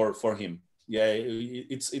side for him. Yeah,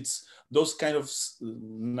 it's those kind of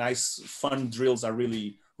nice fun drills are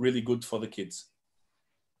really good for the kids.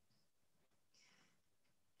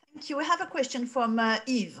 Thank you. We have a question from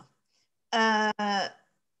Eve.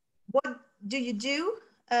 What do you do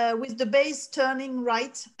with the base turning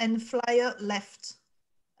right and flyer left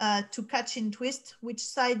to catch in twist? Which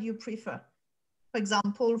side you prefer? For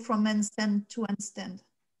example, from handstand to handstand.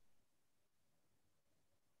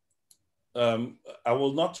 I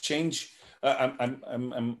will not change.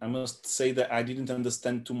 I must say that I didn't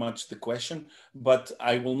understand too much the question, but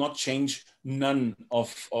I will not change none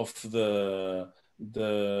of the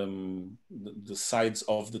sides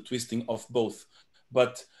of the twisting of both.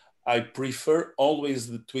 But I prefer always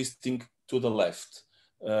the twisting to the left.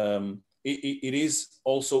 It is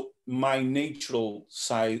also my natural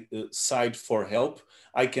side for help.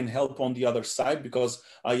 I can help on the other side because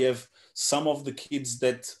I have some of the kids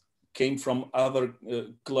that came from other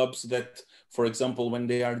clubs that, for example, when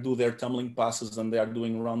they do their tumbling passes and they are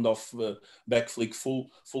doing round off back flick, full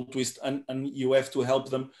twist, and you have to help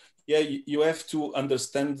them. Yeah, you have to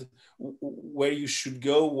understand where you should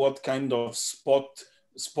go, what kind of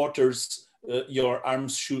spotters your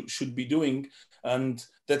arms should be doing, and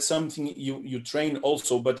that's something you train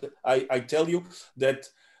also. But I tell you that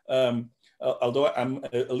although I'm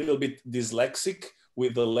a little bit dyslexic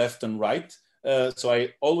with the left and right, so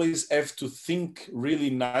I always have to think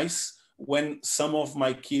really nice when some of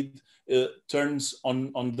my kid turns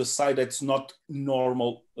on the side that's not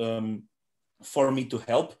normal for me to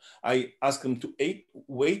help. I ask them to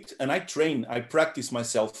wait, and I train. I practice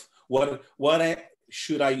myself. What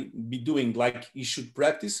should I be doing? Like he should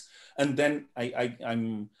practice, and then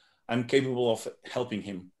I'm capable of helping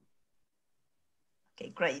him.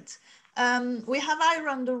 Okay, great. We have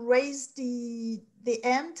Iron to raise the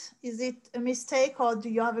hand. Is it a mistake or do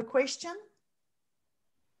you have a question?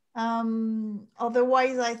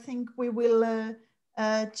 Otherwise, I think we will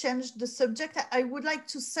change the subject. I would like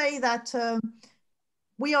to say that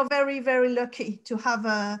we are very, very lucky to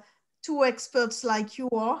have two experts like you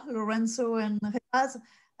are, Lourenco and Revaz,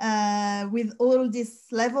 with all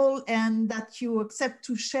this level, and that you accept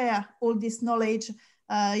to share all this knowledge.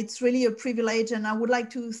 It's really a privilege, and I would like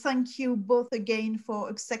to thank you both again for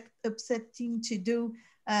accepting to do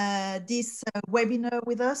this webinar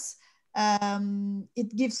with us.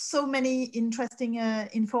 It gives so many interesting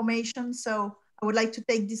information, so I would like to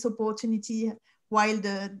take this opportunity while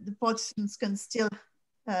the participants can still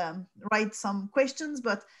write some questions,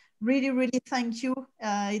 but really thank you.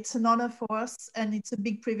 It's an honor for us, and it's a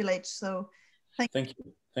big privilege, so thank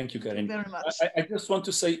you Karin. very much. I just want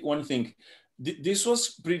to say one thing. This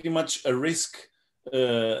was pretty much a risk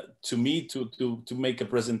to me to make a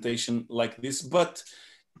presentation like this, but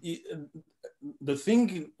the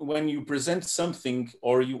thing when you present something,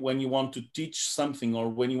 or when you want to teach something, or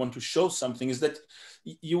when you want to show something, is that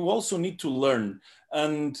you also need to learn,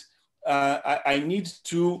 and I need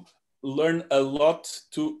to learn a lot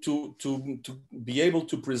to be able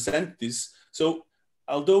to present this. So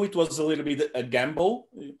although it was a little bit a gamble,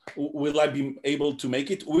 will I be able to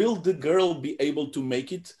make it? Will the girl be able to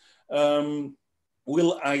make it?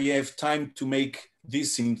 Will I have time to make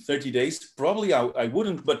this in 30 days? Probably I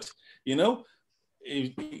wouldn't, but you know,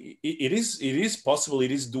 it is possible,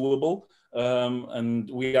 it is doable. And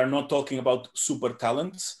we are not talking about super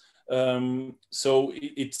talents. So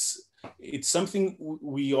it's something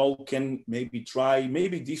we all can maybe try,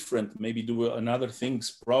 maybe different, maybe do another things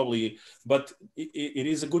probably, but it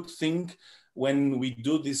is a good thing when we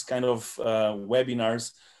do this kind of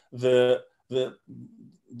webinars, the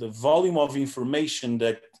volume of information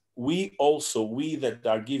that we that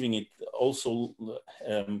are giving it also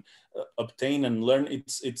obtain and learn,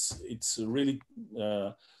 it's really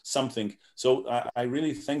something. So I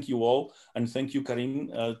really thank you all, and thank you, Karin,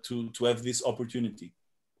 to have this opportunity.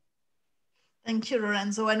 Thank you,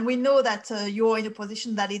 Lourenco. And we know that you're in a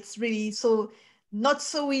position that it's really not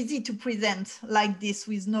so easy to present like this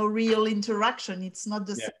with no real interaction. It's not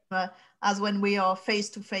the same as when we are face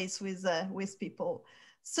to face with people.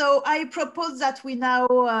 So I propose that we now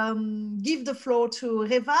give the floor to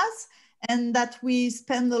Revaz, and that we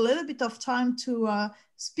spend a little bit of time to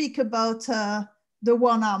speak about the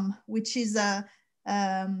one arm, which is,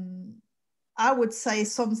 I would say,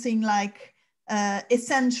 something like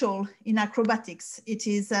essential in acrobatics. It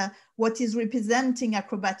is what is representing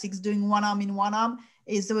acrobatics. Doing one arm in one arm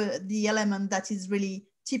is the element that is really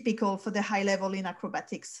typical for the high level in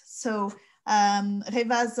acrobatics. So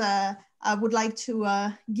Revaz, I would like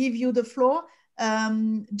to give you the floor.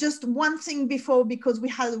 Just one thing before, because we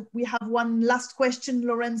have one last question,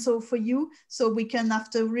 Lourenco, for you, so we can have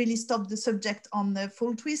to really stop the subject on the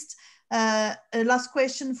full twist. A last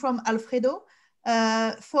question from Alfredo.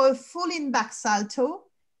 For a full in back salto,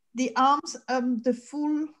 the arms, the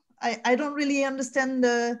full, I don't really understand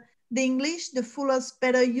the English. The full is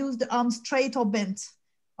better use the arms straight or bent.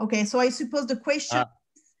 Okay, so I suppose the question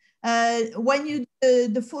is, when you do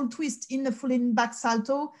the full twist in the full in back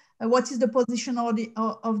salto, what is the position of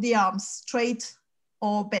the arms, straight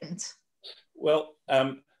or bent? Well,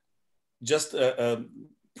 just a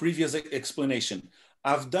previous explanation.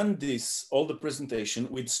 I've done this, all the presentation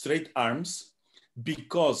with straight arms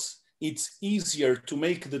because it's easier to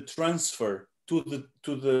make the transfer to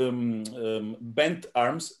the bent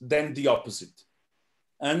arms than the opposite.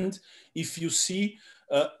 And if you see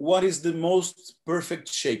what is the most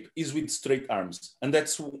perfect shape is with straight arms. And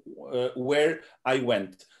that's where I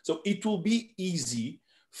went. So it will be easy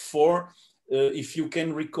for, if you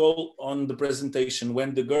can recall on the presentation,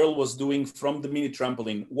 when the girl was doing from the mini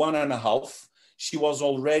trampoline 1.5, she was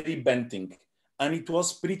already bending. And it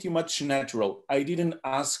was pretty much natural. I didn't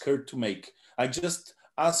ask her to make. I just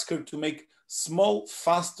asked her to make small,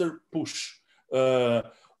 faster push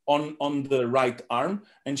on the right arm,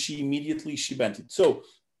 and she immediately bent it. So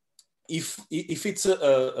if it's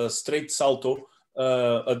a straight salto,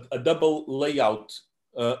 a double layout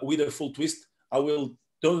with a full twist, I will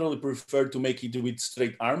totally prefer to make it with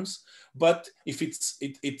straight arms. But if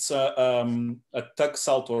it's a tuck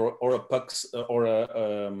salto or a pucks or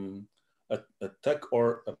a tuck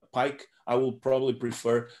or a pike, I will probably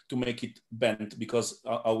prefer to make it bent because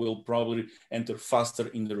I will probably enter faster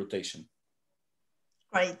in the rotation.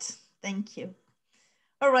 Great, thank you.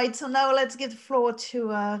 All right, so now let's give the floor to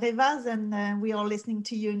Revaz, and we are listening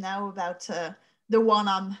to you now about the one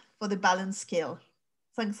arm for the balance scale.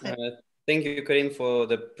 Thanks, Revaz. Thank you, Corinne, for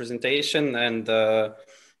the presentation, and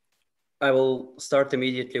I will start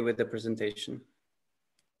immediately with the presentation.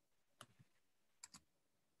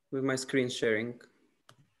 With my screen sharing.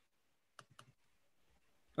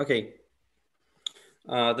 Okay.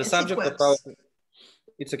 The subject of our...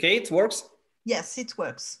 It's okay, it works? Yes, it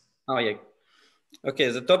works. Oh, yeah. Okay,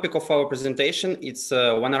 the topic of our presentation is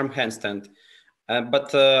one-arm handstand.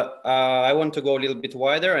 But I want to go a little bit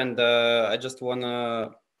wider, and I just want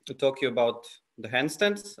to talk to you about the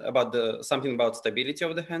handstands, about something about stability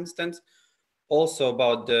of the handstands, also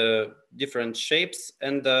about the different shapes,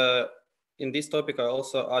 and in this topic I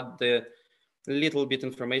also add the little bit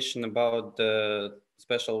information about the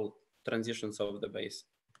special transitions of the base.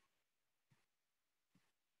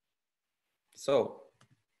 So,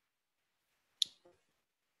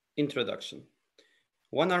 introduction.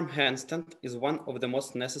 One-arm handstand is one of the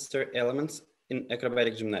most necessary elements in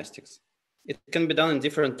acrobatic gymnastics. It can be done in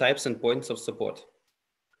different types and points of support.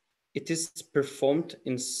 It is performed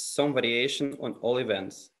in some variation on all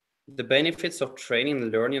events. The benefits of training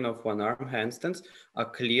and learning of one-arm handstands are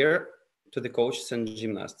clear to the coaches and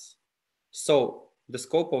gymnasts. So, the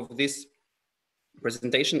scope of this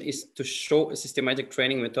presentation is to show a systematic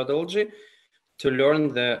training methodology to learn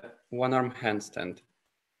the one-arm handstand.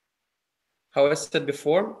 How I said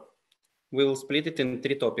before, we'll split it in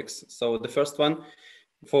 3 topics. So the first one,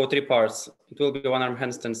 for 3 parts, it will be one-arm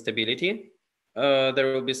handstand stability.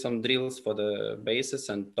 There will be some drills for the bases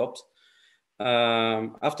and tops.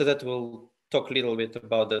 After that, we'll talk a little bit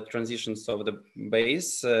about the transitions of the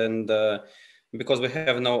base. And because we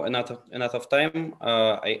have now enough of time,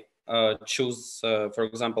 I choose, for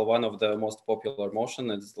example, one of the most popular motion.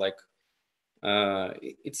 It's like,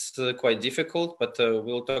 it's quite difficult, but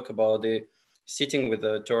we'll talk about the sitting with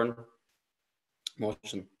the turn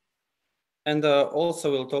motion. And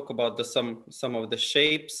also we'll talk about some of the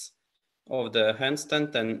shapes of the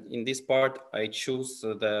handstand, and in this part I choose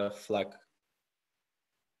the flag.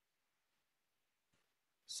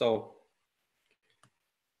 So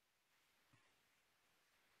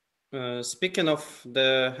speaking of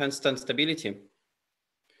the handstand stability,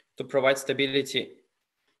 to provide stability,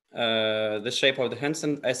 the shape of the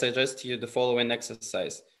handstand, I suggest you the following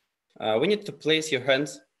exercise. We need to place your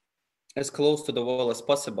hands as close to the wall as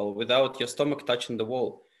possible without your stomach touching the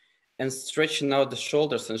wall, and stretching out the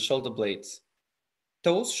shoulders and shoulder blades.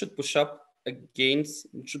 Toes should push against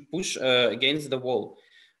the wall,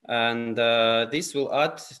 and this will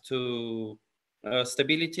add to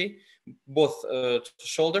stability, both to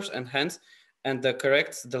shoulders and hands, and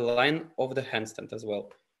corrects the line of the handstand as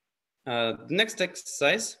well. The next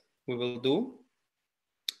exercise we will do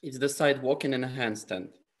is the side walking in a handstand.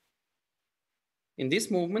 In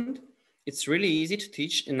this movement, it's really easy to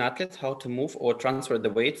teach an athlete how to move or transfer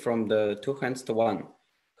the weight from the 2 hands to one.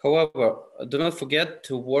 However, do not forget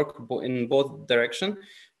to work in both directions.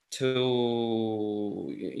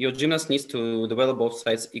 Your gymnast needs to develop both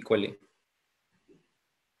sides equally.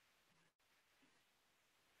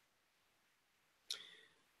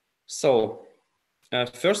 So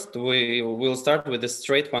first we will start with a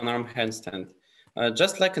straight one-arm handstand.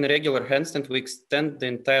 Just like in a regular handstand, we extend the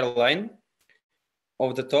entire line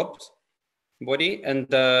of the top body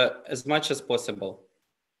and as much as possible.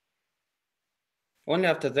 Only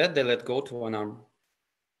after that, they let go to one arm.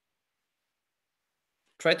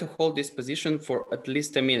 Try to hold this position for at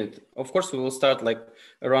least a minute. Of course, we will start like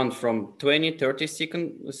around from 20, 30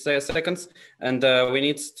 seconds, and we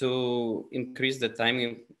need to increase the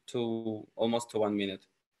timing to almost to 1 minute.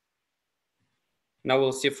 Now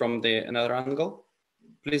we'll see from another angle.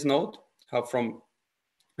 Please note how from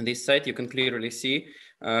this side, you can clearly see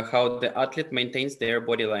how the athlete maintains their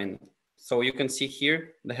body line. So you can see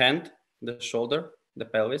here the hand, the shoulder, the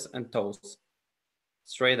pelvis, and toes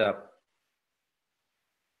straight up.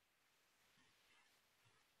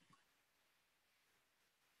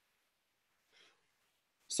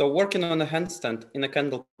 So working on a handstand in a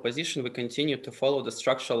candle position, we continue to follow the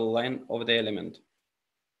structural line of the element.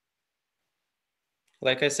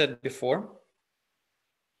 Like I said before,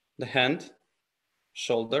 the hand,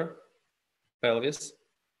 shoulder, pelvis,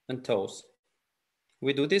 and toes.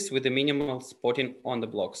 We do this with the minimal spotting on the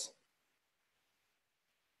blocks.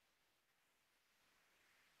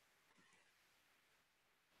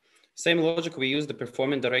 Same logic we use to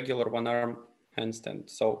performing the regular one-arm handstand.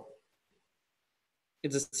 So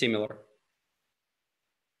it's similar.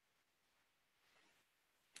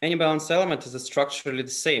 Any balance element is structurally the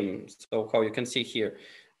same, so how you can see here.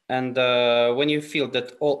 And when you feel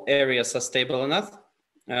that all areas are stable enough,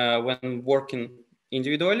 when working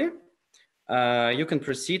individually, you can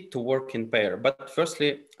proceed to work in pair. But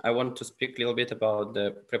firstly, I want to speak a little bit about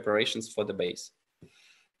the preparations for the base.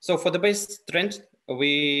 So for the base strength,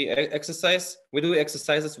 we do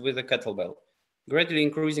exercises with a kettlebell. Gradually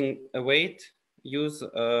increasing weight, use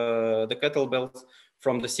the kettlebells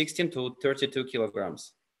from the 16 to 32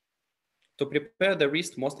 kilograms. To prepare the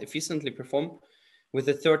wrist most efficiently, perform with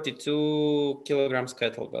a 32 kilograms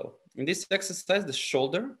kettlebell. In this exercise, the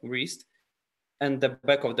shoulder, wrist, and the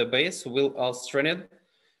back of the base will all strengthen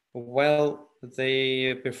while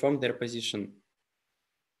they perform their position.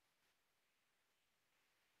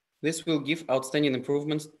 This will give outstanding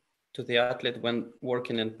improvements to the athlete when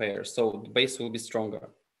working in pairs, so the base will be stronger.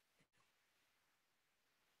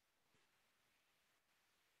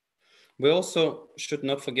 We also should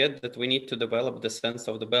not forget that we need to develop the sense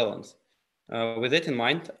of the balance. With that in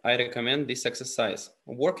mind, I recommend this exercise,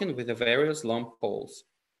 working with the various long poles.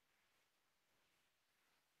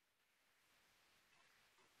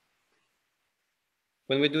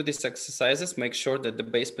 When we do these exercises, make sure that the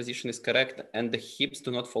base position is correct and the hips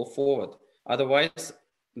do not fall forward. Otherwise,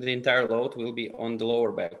 the entire load will be on the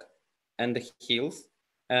lower back and the heels,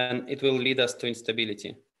 and it will lead us to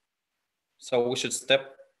instability. So we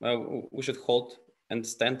should hold and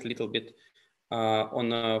stand a little bit on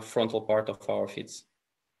the frontal part of our feet.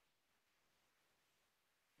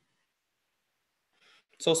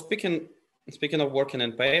 So speaking of working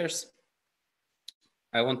in pairs,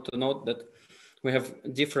 I want to note that we have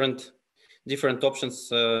different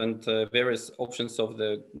options and various options of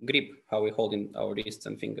the grip, how we hold in our wrists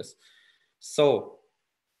and fingers. So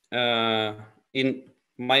in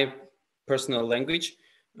my personal language,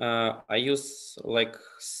 I use like,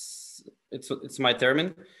 it's my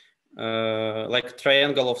term, like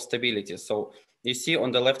triangle of stability. So you see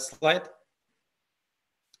on the left slide,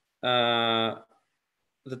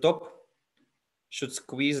 the top should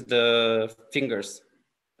squeeze the fingers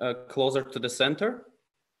closer to the center.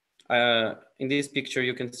 In this picture,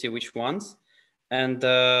 you can see which ones, and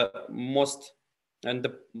the most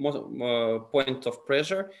point of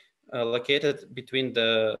pressure located between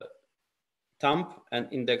the thumb and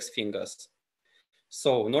index fingers.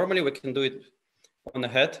 So normally we can do it on the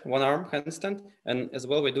head, one arm handstand, and as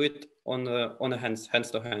well we do it on the hands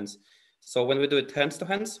to hands. So when we do it hands to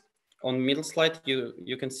hands, on middle slide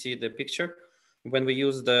you can see the picture when we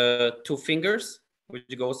use the two fingers,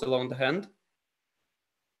 which goes along the hand,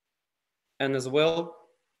 and as well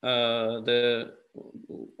the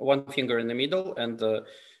one finger in the middle and the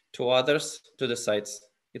two others to the sides.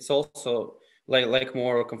 It's also like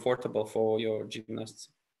more comfortable for your gymnasts.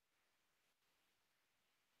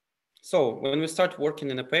 So when we start working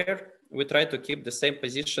in a pair, we try to keep the same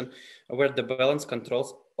position where the balance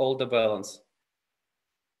controls all the balance.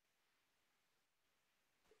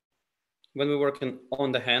 When we're working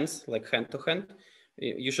on the hands, like hand to hand,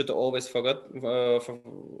 you should always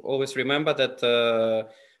remember that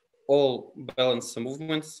all balance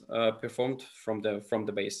movements performed from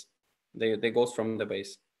the base. They go from the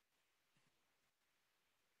base.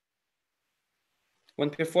 When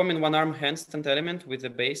performing one arm handstand element with the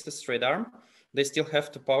base straight arm, they still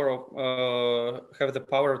have the power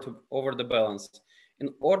over the balance.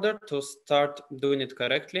 In order to start doing it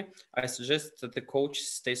correctly, I suggest that the coach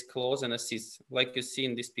stays close and assists, like you see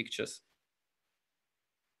in these pictures.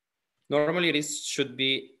 Normally, this should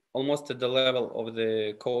be almost at the level of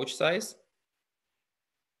the coach size.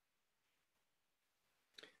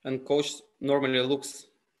 And coach normally looks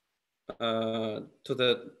to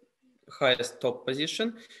the highest top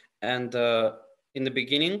position, and in the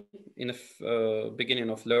beginning, beginning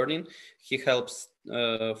of learning, he helps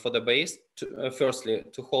for the base to firstly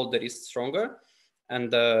to hold the wrist stronger,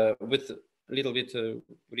 and with a little bit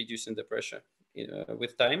reducing the pressure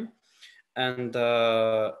with time, and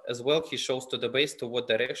as well he shows to the base to what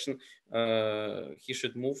direction he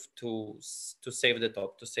should move to save the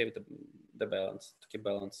top, to save the balance, to keep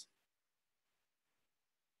balance.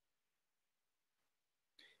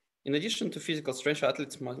 In addition to physical strength,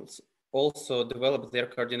 athletes must also develop their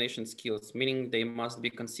coordination skills, meaning they must be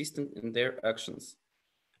consistent in their actions.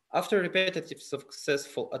 After repetitive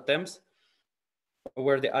successful attempts,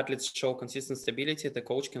 where the athletes show consistent stability, the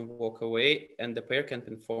coach can walk away and the pair can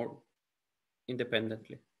perform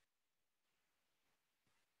independently.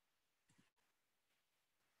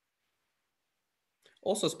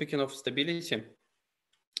 Also, speaking of stability,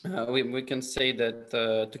 we can say that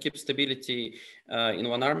to keep stability in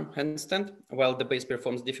one arm handstand while the base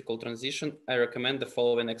performs difficult transition, I recommend the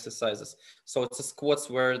following exercises. So it's a squats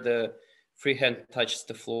where the free hand touches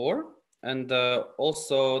the floor, and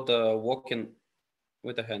also the walking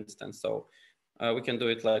with the handstand. So we can do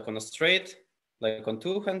it like on a straight, like on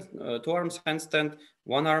two arms handstand,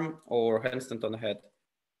 one arm, or handstand on the head.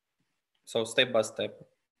 So step by step.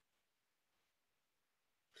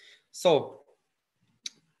 So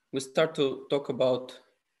we start to talk about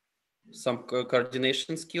some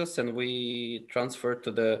coordination skills, and we transfer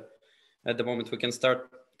to at the moment we can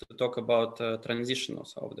start to talk about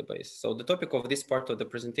transitions of the base. So the topic of this part of the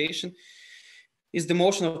presentation is the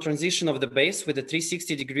motion of transition of the base with a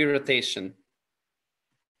 360-degree rotation.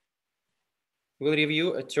 We'll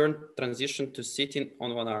review a turn transition to sitting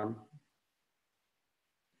on one arm.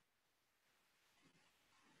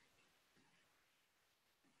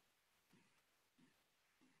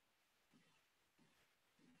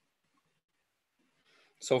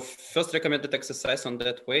 So first recommended exercise on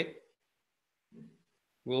that way.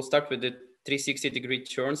 We'll start with the 360-degree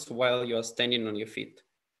turns while you are standing on your feet.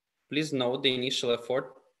 Please note the initial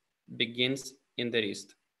effort begins in the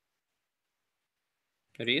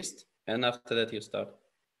wrist, and after that you start.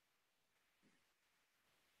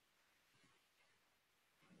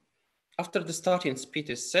 After the starting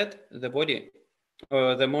speed is set,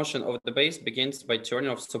 the motion of the base begins by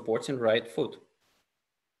turning of supporting right foot,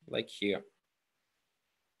 like here.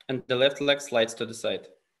 And the left leg slides to the side.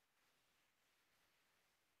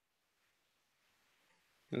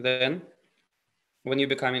 And then, when you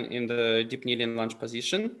become in the deep kneeling lunge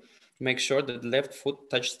position, make sure that the left foot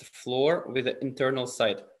touches the floor with the internal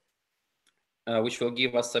side, which will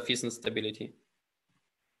give us sufficient stability.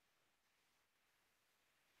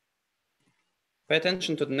 Pay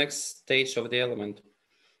attention to the next stage of the element.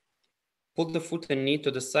 Pull the foot and knee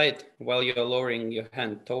to the side while you are lowering your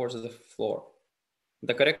hand towards the floor.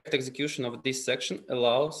 The correct execution of this section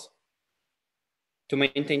allows to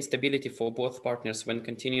maintain stability for both partners when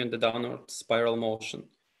continuing the downward spiral motion.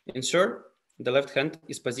 Ensure the left hand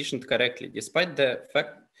is positioned correctly, despite the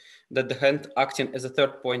fact that the hand acting as a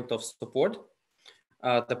third point of support,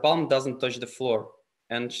 the palm doesn't touch the floor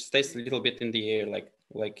and stays a little bit in the air,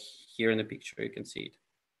 like here in the picture, you can see it.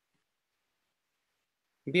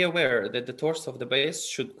 Be aware that the torso of the base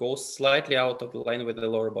should go slightly out of line with the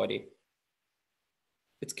lower body.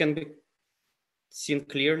 It can be seen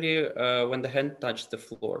clearly when the hand touches the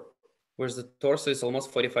floor, whereas the torso is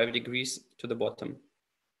almost 45 degrees to the bottom.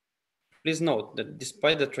 Please note that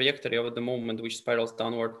despite the trajectory of the movement which spirals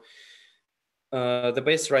downward, the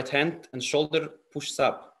base right hand and shoulder pushes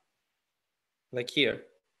up, like here.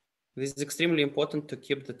 This is extremely important to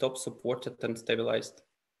keep the top supported and stabilized.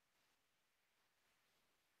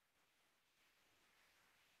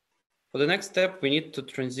 For the next step, we need to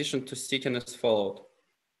transition to sitting as followed.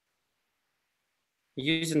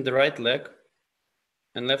 Using the right leg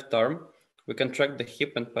and left arm, we contract the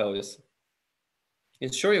hip and pelvis.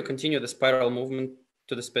 Ensure you continue the spiral movement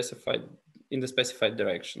in the specified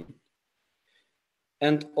direction.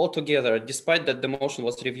 And altogether, despite that the motion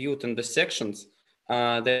was reviewed in the sections,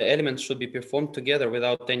 the elements should be performed together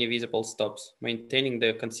without any visible stops, maintaining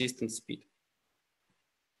the consistent speed.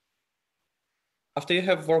 After you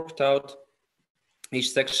have worked out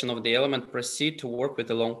each section of the element, proceed to work with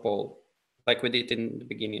the long pole, like we did in the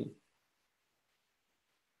beginning.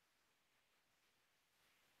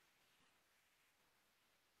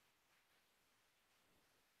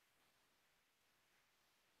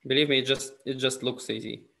 Believe me, it just looks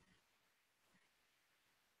easy.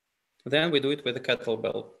 Then we do it with a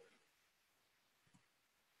kettlebell.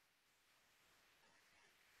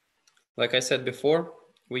 Like I said before,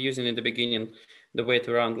 we're using in the beginning the weight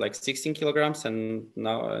around like 16 kilograms, and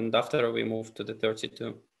after we move to the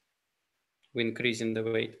 32, we increase in the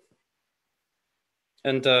weight.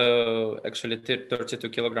 And actually 32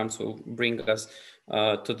 kilograms will bring us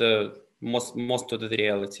to the most to the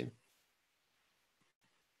reality.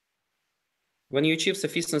 When you achieve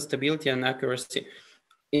sufficient stability and accuracy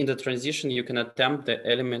in the transition, you can attempt the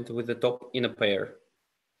element with the top in a pair.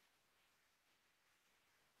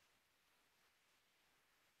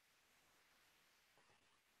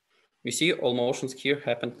 You see all motions here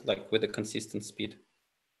happen like with a consistent speed.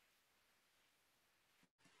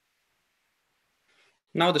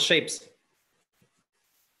 Now the shapes.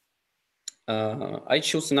 I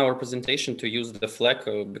choose in our presentation to use the flag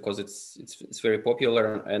because it's very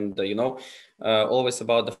popular, and you know, always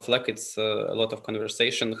about the flag, it's a lot of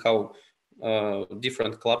conversation how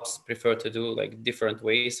different clubs prefer to do like different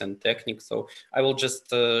ways and techniques. So I will just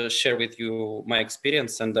share with you my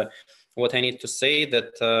experience, and what I need to say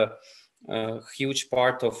that a huge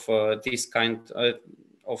part of this kind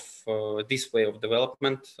of this way of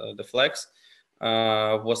development, the flags,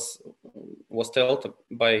 was told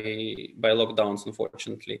by lockdowns,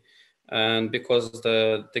 unfortunately, and because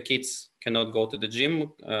the kids cannot go to the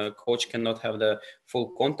gym, coach cannot have the full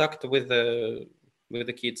contact with the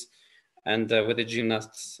kids and with the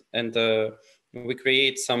gymnasts, and we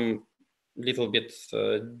create some little bit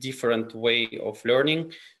different way of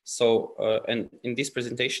learning. So and in this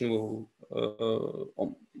presentation we'll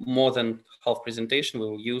more than half presentation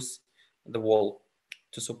we'll use the wall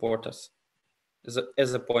to support us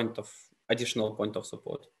as a point of additional point of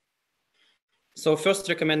support. So first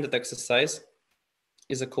recommended exercise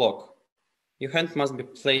is a clock. Your hand must be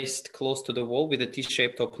placed close to the wall with the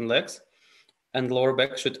T-shaped open legs, and lower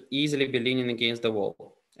back should easily be leaning against the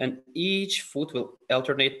wall, and each foot will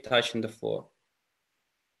alternate touching the floor.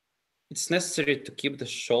 It's necessary to keep the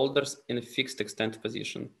shoulders in a fixed extend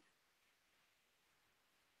position.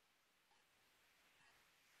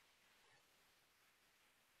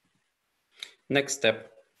 Next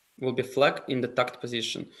step will be flag in the tucked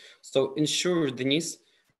position. So ensure the knees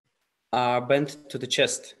are bent to the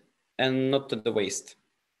chest and not to the waist.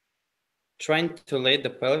 Trying to lay the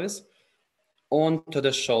pelvis onto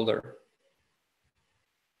the shoulder.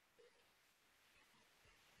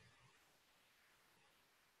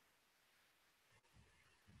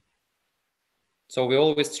 So we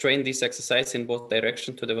always train this exercise in both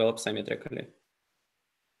directions to develop symmetrically.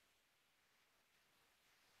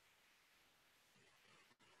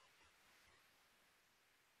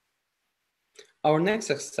 Our next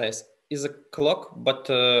exercise is a clock, but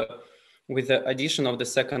with the addition of the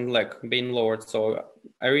second leg being lowered. So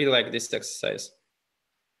I really like this exercise.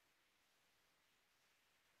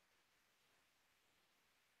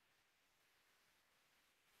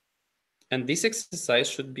 And this exercise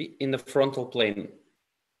should be in the frontal plane.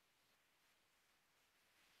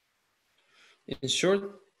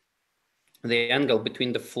 Ensure the angle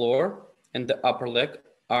between the floor and the upper leg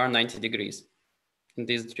are 90 degrees. In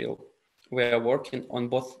this drill, we are working on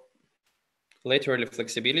both lateral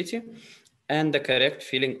flexibility and the correct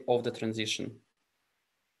feeling of the transition.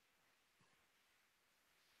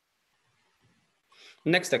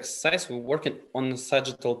 Next exercise, we're working on the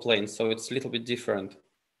sagittal plane, so it's a little bit different.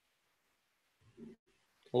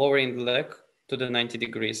 Lowering the leg to the 90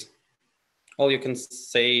 degrees. Or you can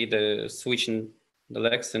say the switching the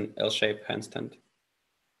legs in L-shaped handstand.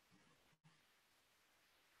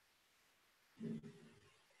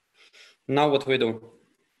 Now what we do?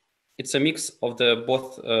 It's a mix of the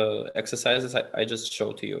both exercises I just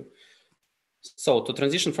showed to you. So to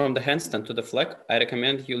transition from the handstand to the flag, I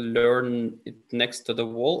recommend you learn it next to the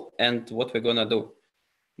wall. And what we're gonna do,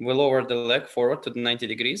 we lower the leg forward to the 90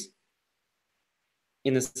 degrees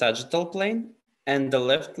in the sagittal plane, and the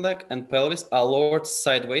left leg and pelvis are lowered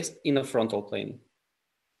sideways in a frontal plane.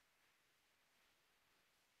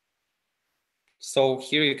 So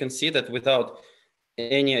here you can see that without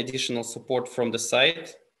any additional support from the side,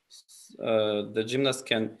 the gymnast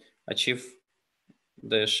can achieve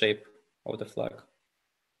the shape of the flag.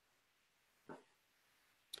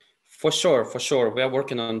 For sure. We are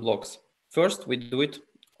working on blocks. First, we do it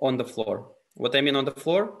on the floor. What I mean on the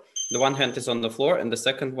floor, the one hand is on the floor and the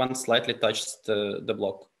second one slightly touches the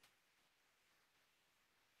block.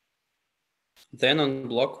 Then on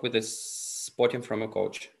block with this spotting from a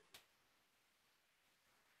coach.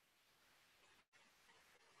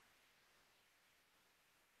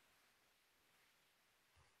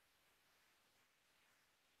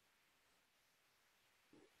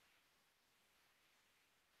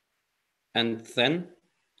 And then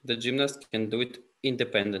the gymnast can do it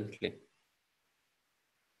independently.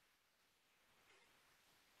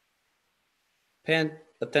 Pay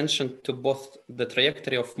attention to both the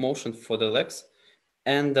trajectory of motion for the legs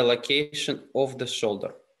and the location of the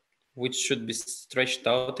shoulder, which should be stretched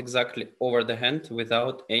out exactly over the hand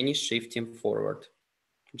without any shifting forward,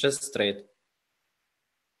 just straight.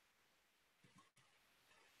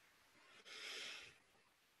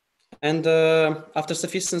 And after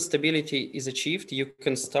sufficient stability is achieved, you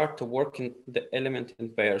can start to work in the element in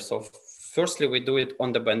pairs. So firstly, we do it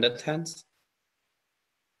on the bended hands.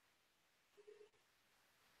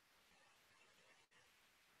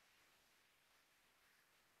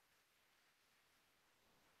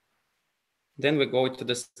 Then we go to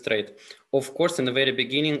the straight. Of course, in the very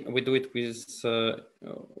beginning, we do it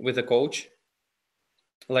with a coach,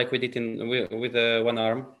 like we did with one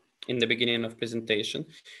arm in the beginning of presentation.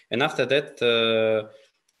 And after that,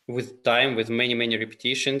 with time, with many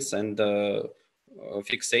repetitions and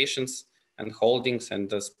fixations and holdings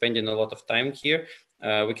and spending a lot of time here,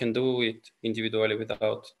 we can do it individually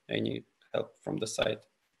without any help from the side.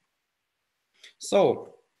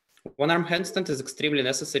 So one-arm handstand is extremely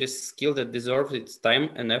necessary skill that deserves its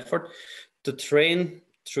time and effort to train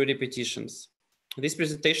through repetitions. This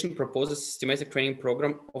presentation proposes a systematic training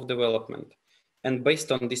program of development. And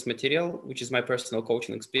based on this material, which is my personal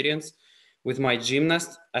coaching experience with my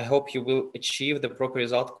gymnast, I hope you will achieve the proper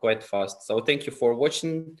result quite fast. So thank you for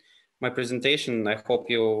watching my presentation. I hope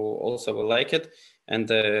you also will like it. And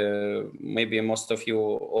maybe most of you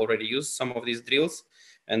already use some of these drills.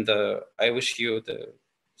 And I wish you the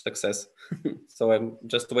success. So I'm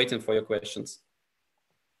just waiting for your questions.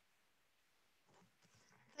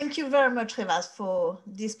 Thank you very much, Revaz, for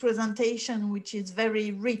this presentation, which is very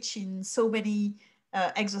rich in so many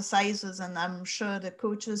exercises, and I'm sure the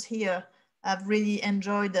coaches here have really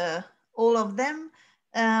enjoyed all of them.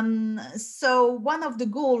 So one of the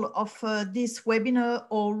goals of this webinar,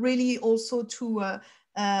 or really also to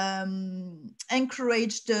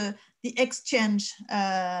encourage the exchange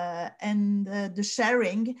and the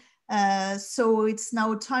sharing. So it's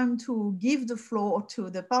now time to give the floor to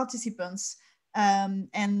the participants.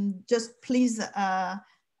 And just please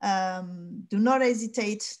do not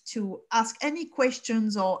hesitate to ask any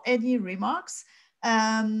questions or any remarks.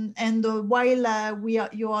 And while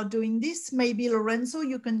you are doing this, maybe Lourenco,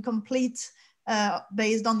 you can complete,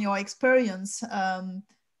 based on your experience,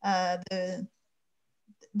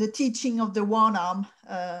 the teaching of the one arm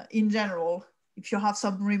in general, if you have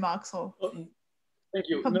some remarks or. Thank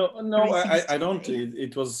you. No, I don't.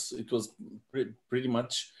 It was pretty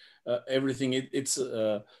much everything. It's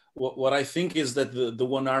what I think is that the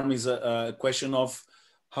one arm is a question of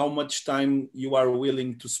how much time you are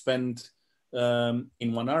willing to spend in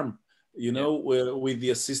one arm. You know, with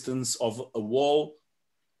the assistance of a wall,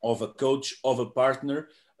 of a coach, of a partner.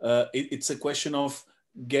 It's a question of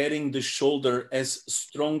getting the shoulder as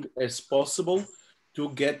strong as possible to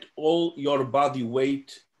get all your body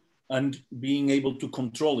weight and being able to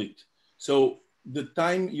control it. So the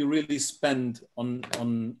time you really spend on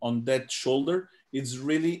that shoulder is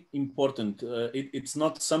really important. It's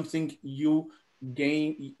not something you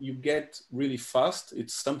get really fast.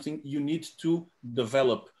 It's something you need to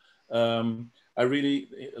develop. I really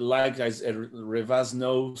like, as Revaz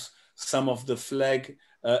knows, some of the flag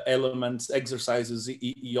elements, exercises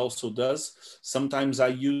he also does. Sometimes I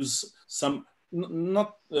use some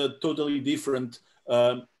not totally different,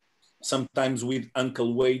 sometimes with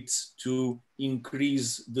ankle weights to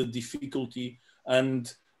increase the difficulty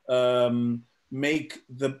and make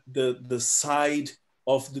the side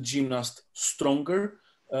of the gymnast stronger.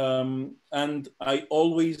 And I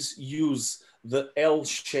always use the L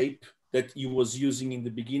shape that he was using in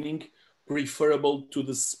the beginning, preferable to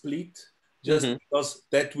the split, just because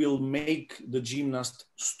that will make the gymnast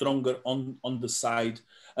stronger on the side.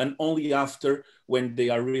 And only after, when they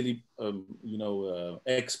are really,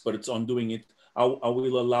 experts on doing it, I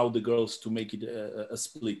will allow the girls to make it a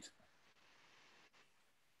split.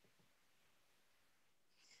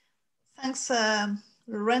 Thanks,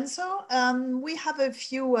 Lourenco. We have a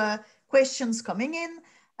few questions coming in.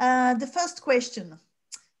 The first question,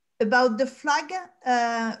 about the flag,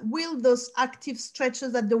 will those active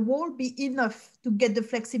stretches at the wall be enough to get the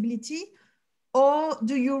flexibility, or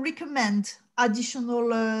do you recommend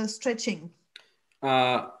additional stretching?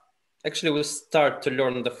 Actually, we start to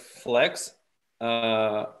learn the flex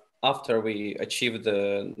after we achieve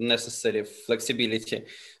the necessary flexibility.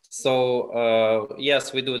 So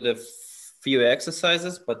yes, we do the few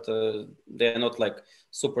exercises, but they're not like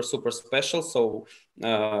super special. So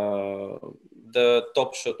the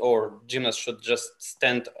top should, or gymnast should just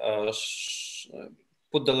stand,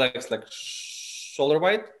 put the legs like shoulder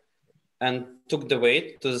wide, and took the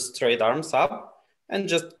weight to the straight arms up, and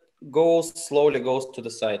just slowly goes to the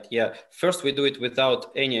side. Yeah, first we do it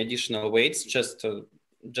without any additional weights, just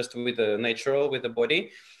with the natural, with the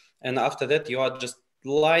body, and after that you are just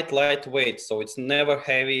light weight, so it's never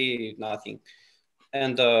heavy, nothing.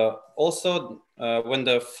 And also when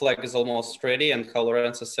the flag is almost ready, and how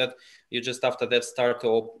Lourenco said, you just after that start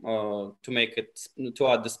to make it, to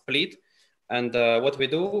add the split. And what we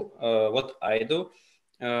do, what I do,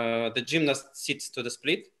 the gymnast sits to the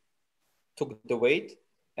split, took the weight,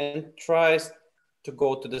 and tries to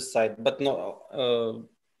go to the side, but no,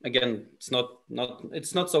 again, it's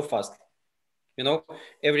not so fast. You know,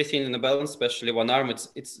 everything in the balance, especially one arm,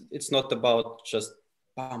 it's not about just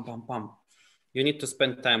pam pam pam. You need to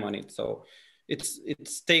spend time on it. So it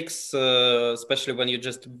takes, especially when you're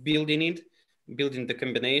just building the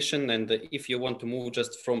combination, and if you want to move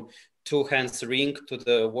just from 2 hands ring to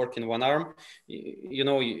the work in one arm, you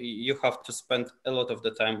know, you have to spend a lot of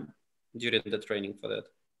the time during the training for that.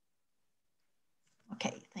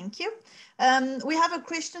 Okay, thank you. We have a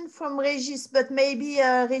question from Regis, but maybe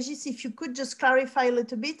Regis, if you could just clarify a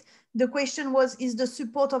little bit. The question was, is the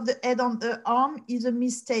support of the head on the arm is a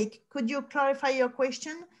mistake? Could you clarify your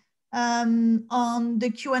question on the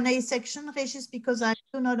Q&A section, Regis, because I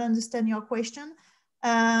do not understand your question.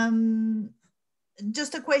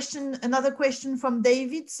 Just a question, another question from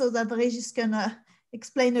David, so that Regis can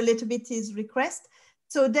explain a little bit his request.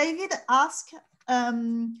 So David asked,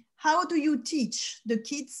 how do you teach the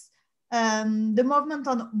kids the movement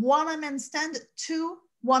on one arm handstand to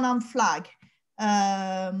one arm flag?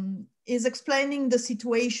 Is explaining the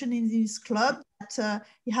situation in his club that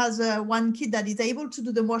he has one kid that is able to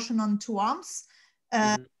do the motion on 2 arms,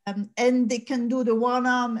 and they can do the one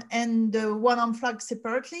arm and the one arm flag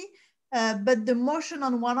separately. But the motion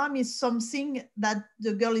on one arm is something that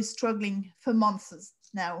the girl is struggling for months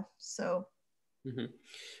now. So.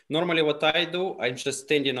 Normally what I do, I'm just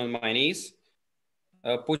standing on my knees,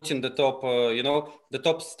 putting the top, you know, the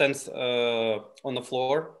top stands on the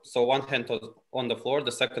floor. So one hand on the floor,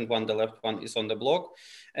 the second one, the left one, is on the block.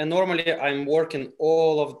 And normally I'm working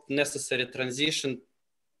all of necessary transition,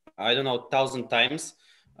 I don't know, 1,000 times.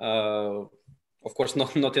 Of course,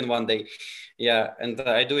 not in one day. Yeah, and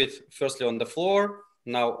I do it firstly on the floor,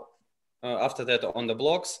 now after that on the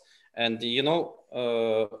blocks. And, you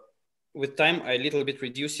know, with time, I little bit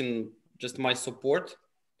reducing just my support.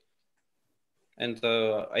 And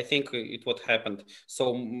I think it what happened.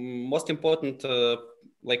 So most important,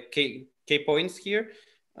 like key points here,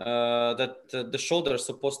 that the shoulder is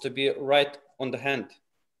supposed to be right on the hand.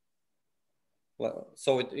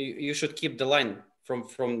 So you should keep the line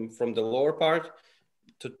from the lower part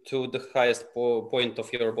to the highest point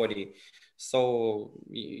of your body. So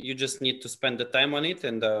you just need to spend the time on it.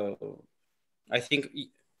 And I think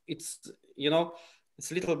it's, you know,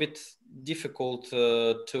 it's a little bit difficult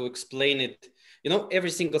to explain it. You know, every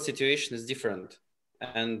single situation is different,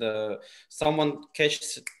 and someone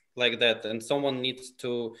catches it like that, and someone needs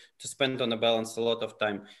to spend on a balance a lot of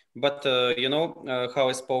time. But you know, how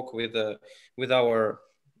I spoke with our,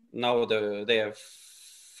 now they have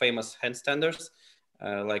famous handstanders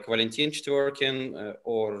like Valentin Chitworkin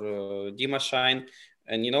or Dima Shine,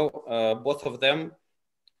 and you know, both of them,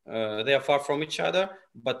 they are far from each other,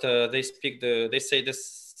 but they say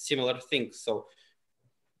this similar thing. So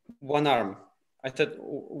one arm, I thought,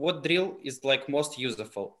 what drill is like most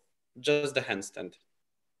useful? Just the handstand,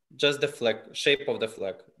 just the flag, shape of the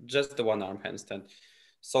flag, just the one arm handstand.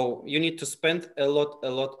 So you need to spend a lot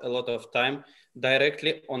of time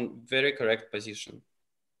directly on very correct position.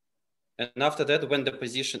 And after that, when the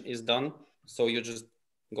position is done, so you just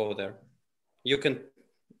go there. You can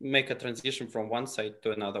make a transition from one side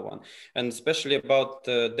to another one. And especially about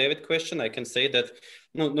David question, I can say that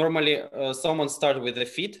normally someone start with the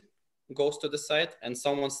feet, goes to the side, and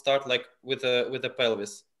someone start like with the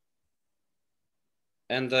pelvis.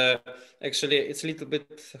 And actually it's a little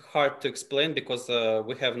bit hard to explain because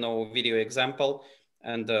we have no video example.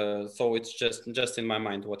 And so it's just in my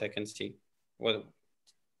mind what I can see, what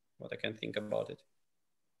I can think about it.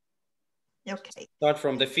 Okay. Start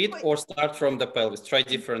from the feet or start from the pelvis. Try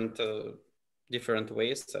different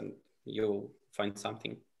ways and you'll find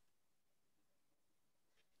something.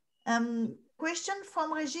 Question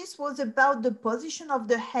from Regis was about the position of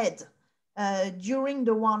the head during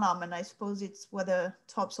the one arm, and I suppose it's whether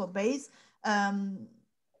tops or base.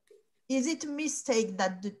 Is it a mistake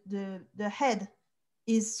that the head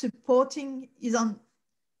is on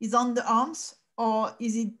the arms, or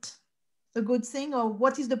is it a good thing, or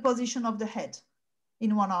what is the position of the head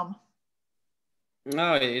in one arm?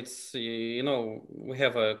 No, it's, you know, we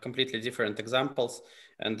have completely different examples,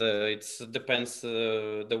 and it depends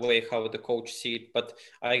the way how the coach see it. But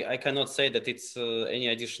I cannot say that it's any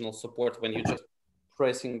additional support when you just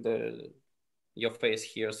pressing your face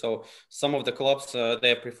here. So some of the clubs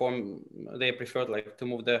they prefer like to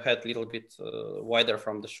move the head a little bit wider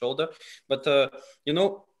from the shoulder. But you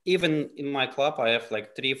know, even in my club, I have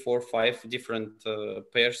like 3, 4, 5 different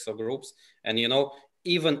pairs or groups, and you know,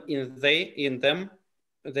 even in them,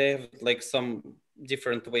 they have like some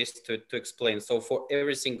different ways to explain. So for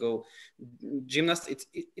every single gymnast,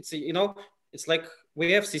 it's you know, it's like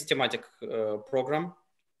we have systematic program,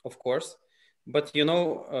 of course, but you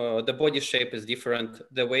know, the body shape is different,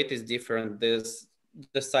 the weight is different, the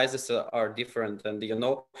sizes are different, and you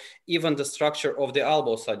know, even the structure of the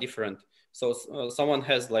elbows are different. So someone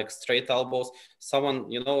has like straight elbows, someone,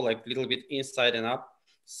 you know, like a little bit inside and up.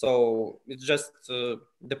 So it just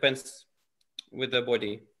depends with the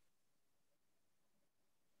body.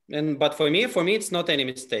 But for me, it's not any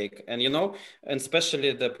mistake. And you know, and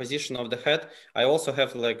especially the position of the head, I also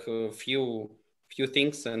have like a few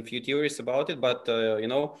things and few theories about it. But you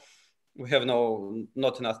know, we have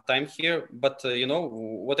not enough time here. But you know,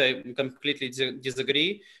 what I completely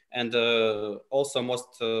disagree, and also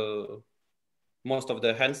most of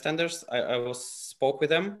the handstanders, I spoke with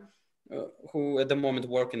them, who at the moment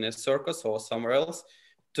work in a circus or somewhere else.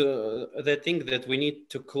 They think that we need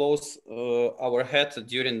to close our head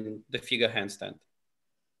during the figure handstand.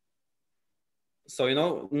 So you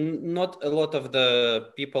know, not a lot of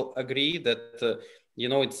the people agree that you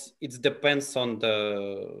know, it depends on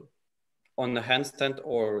the handstand,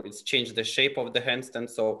 or it's changed the shape of the handstand.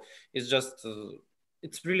 So it's just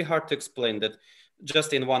it's really hard to explain that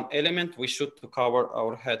just in one element we should cover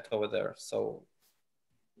our head over there. So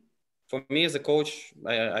for me as a coach,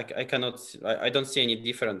 I cannot, I don't see any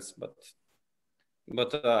difference, but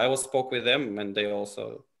I was spoke with them, and they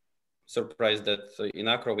also surprised that in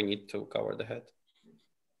acro we need to cover the head.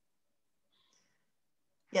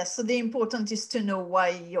 Yes, so the important is to know why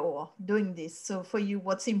you're doing this. So for you,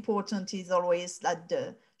 what's important is always that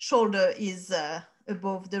the shoulder is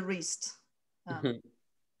above the wrist.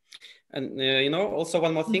 And you know, also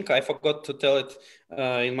one more thing, I forgot to tell it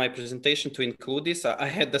in my presentation to include this. I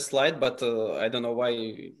had the slide, but I don't know why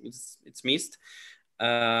it's missed.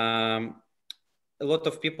 A lot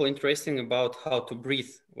of people interesting about how to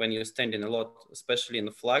breathe when you're standing a lot, especially in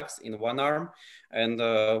the flags in one arm. And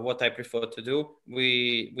what I prefer to do,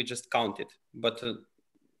 we just count it, but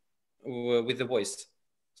with the voice.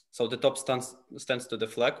 So the top stands to the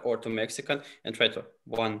flag or to Mexican, and try to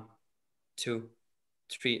 1, 2,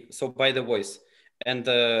 3. So by the voice, and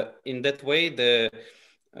in that way,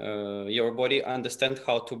 your body understands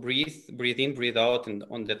how to breathe in, breathe out, and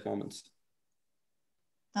on that moment.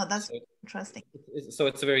 Oh, that's interesting. So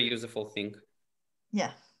it's a very useful thing.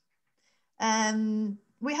 Yeah.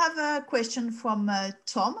 We have a question from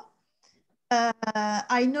Tom.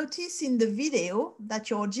 I notice in the video that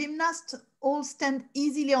your gymnasts all stand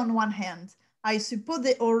easily on one hand. I suppose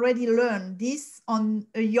they already learned this on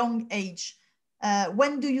a young age.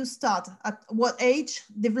 When do you start? At what age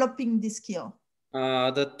developing this skill?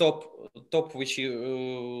 The top which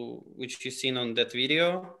you seen on that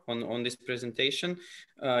video on this presentation,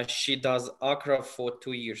 she does acro for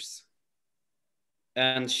 2 years,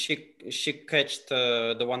 and she catched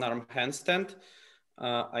the one arm handstand.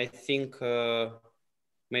 I think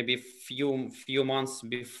maybe few months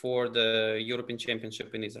before the European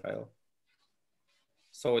Championship in Israel.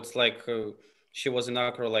 So it's like she was in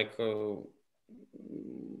acro like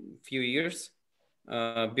few years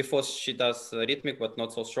before she does rhythmic, but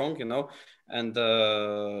not so strong, you know. And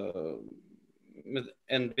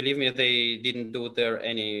believe me, they didn't do there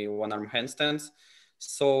any one arm handstands.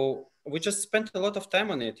 So we just spent a lot of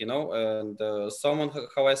time on it, you know. And someone,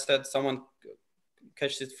 how I said, someone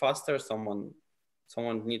catches it faster, someone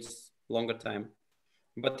needs longer time.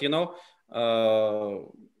 But you know,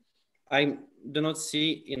 I do not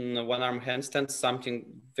see in one arm handstand something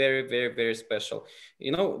very, very, very special.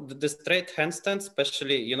 You know, the straight handstand,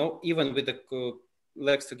 especially, you know, even with the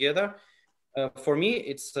legs together, for me,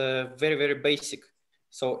 it's very, very basic.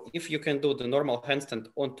 So if you can do the normal handstand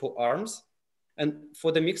on 2 arms, and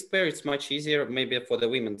for the mixed pair, it's much easier, maybe for the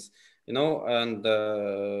women's, you know, and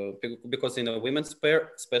because in a women's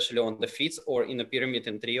pair, especially on the feet or in a pyramid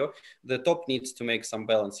and trio, the top needs to make some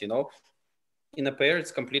balance, you know. In a pair,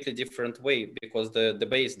 it's completely different way because the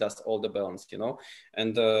base does all the balance, you know.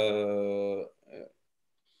 And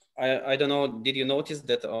I don't know, did you notice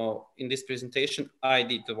that in this presentation, I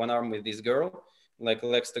did one arm with this girl, like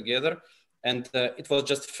legs together. And it was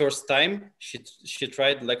just first time she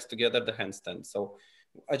tried legs together, the handstand. So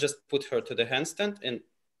I just put her to the handstand and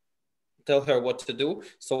tell her what to do.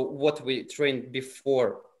 So what we trained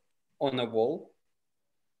before on a wall,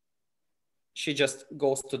 she just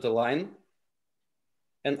goes to the line.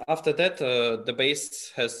 And after that, the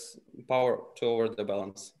base has power to over the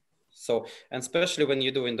balance. So, and especially when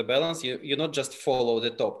you're doing the balance, you not just follow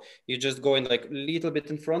the top, you just go in like a little bit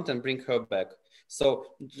in front and bring her back. So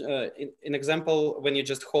in example, when you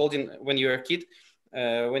just holding, when you're a kid,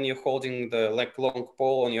 when you're holding the like long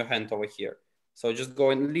pole on your hand over here. So just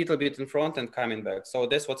going a little bit in front and coming back. So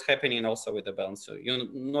that's what's happening also with the balance. So you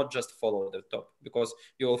not just follow the top because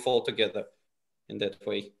you will fall together in that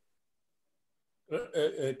way.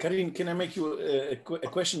 Karin, can I make you a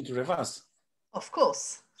question to Revaz? Of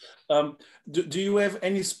course. Do you have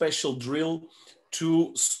any special drill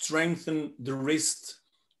to strengthen the wrist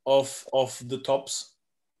of the tops?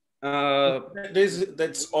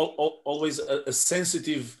 That's always a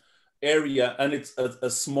sensitive area, and it's a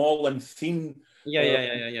small and thin.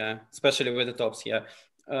 Yeah. Especially with the tops, yeah.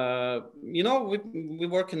 You know, we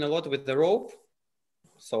working a lot with the rope,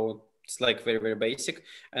 so it's like very, very basic.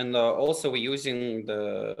 And also we're using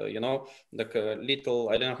the, you know, the little,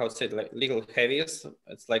 I don't know how to say it, like little heavies.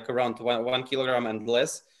 It's like around 1 kilogram and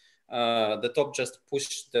less. The top just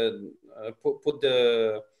push the, put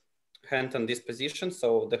the hand on this position.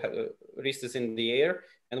 So the wrist is in the air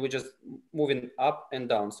and we're just moving up and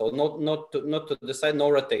down. So not to the side, no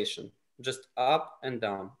rotation, just up and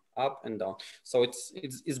down, up and down. So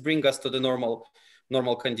it's bring us to the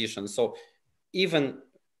normal condition. So even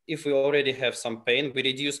if we already have some pain, we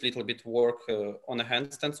reduce a little bit work on the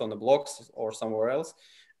handstands, on the blocks or somewhere else.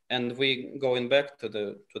 And we going back to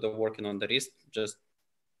the working on the wrist just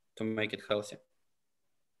to make it healthy.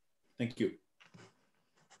 Thank you.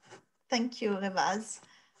 Thank you, Revaz.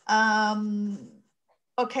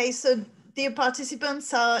 Okay, so dear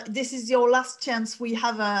participants, this is your last chance. We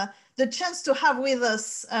have the chance to have with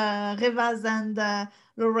us Revaz and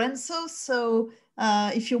Lourenco. So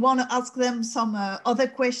if you want to ask them some other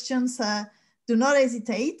questions, do not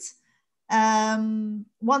hesitate.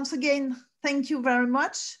 Once again, thank you very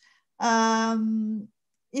much.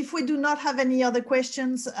 If we do not have any other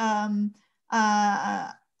questions,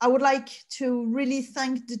 I would like to really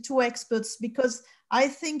thank the two experts because I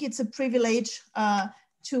think it's a privilege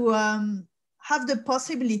to have the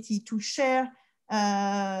possibility to share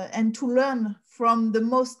and to learn from the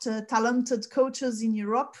most talented coaches in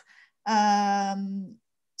Europe.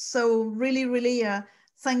 So really,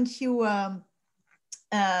 thank you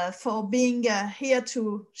for being here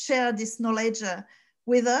to share this knowledge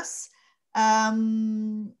with us.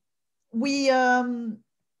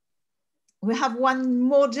 We have one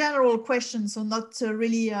more general question, so not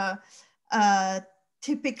really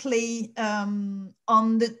typically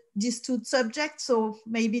on these two subjects, so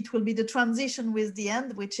maybe it will be the transition with the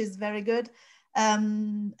end, which is very good.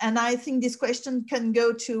 And I think this question can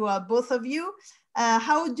go to both of you.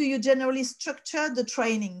 How do you generally structure the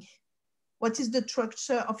training? What is the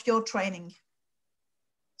structure of your training?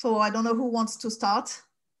 So I don't know who wants to start.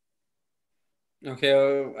 Okay,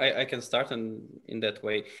 I can start in that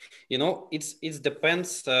way. You know, it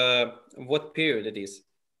depends what period it is.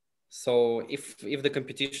 So if the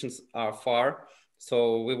competitions are far,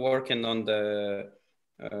 so we're working on the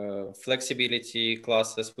flexibility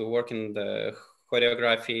classes, we're working the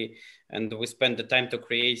choreography, and we spend the time to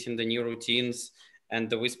creating the new routines, and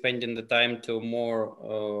we spending the time to more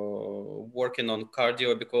working on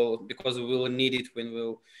cardio because we will need it when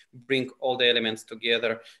we'll bring all the elements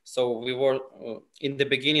together. So we were in the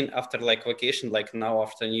beginning after like vacation, like now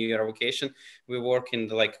after New Year vacation, we work in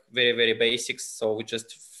the like very, very basics. So we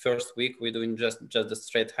just first week we're doing just the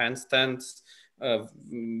straight handstands,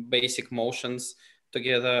 basic motions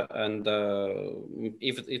together, and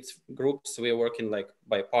if it's groups, we're working like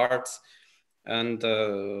by parts, and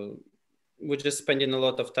we're just spending a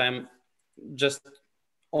lot of time just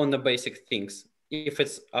on the basic things if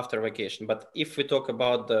it's after vacation. But if we talk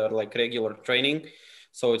about the like regular training,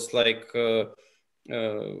 so it's like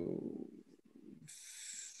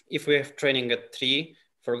if we have training at 3,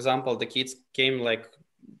 for example, the kids came like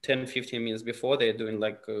 10-15 minutes before, they're doing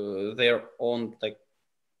like their own like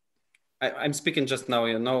I'm speaking just now,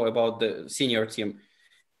 about the senior team.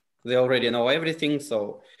 They already know everything,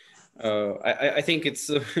 so I think it's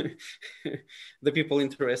the people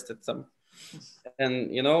interested some,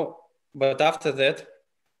 and but after that,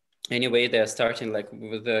 anyway, they're starting like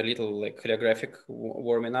with a little like choreographic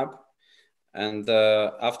warming up, and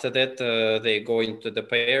after that they go into the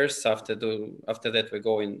pairs. After that we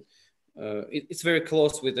go in. It's very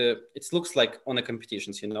close with the. It looks like on the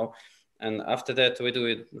competitions, and after that we do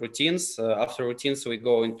it routines. After routines we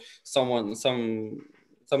go in. Some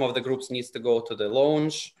of the groups needs to go to the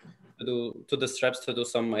lounge, to the straps to do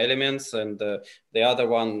some elements, and the other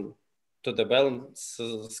one to the balance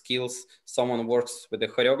skills. Someone works with the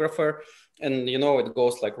choreographer, and it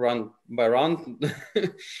goes like round by round,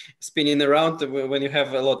 spinning around when you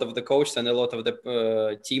have a lot of the coaches and a lot of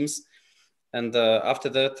the teams. And after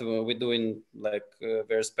that we're doing like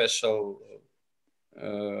very special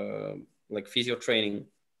like physio training,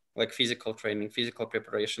 like physical training, physical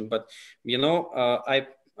preparation. But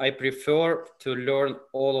I prefer to learn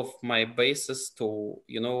all of my bases to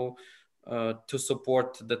to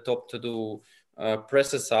support the top, to do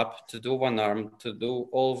presses up, to do one arm, to do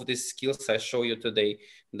all of these skills I show you today,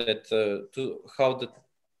 that to how the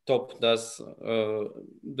top does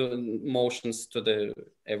the motions to the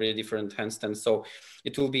every different handstand. So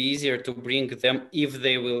it will be easier to bring them if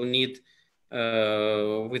they will need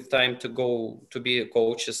with time to go to be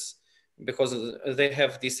coaches, because they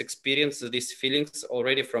have this experience, these feelings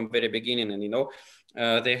already from very beginning, and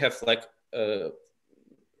they have like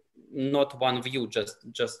not one view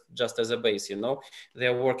just as a base. They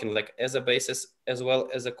are working like as a basis as well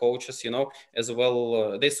as a coaches, as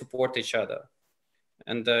well. They support each other,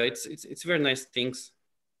 and it's very nice things.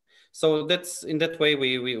 So that's in that way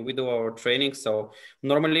we do our training. So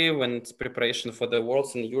normally when it's preparation for the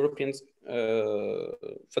worlds and Europeans,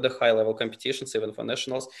 for the high level competitions, even for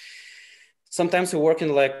nationals, sometimes we're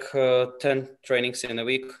working like 10 trainings in a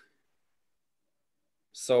week.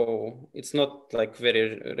 So it's not like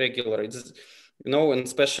very regular. It's and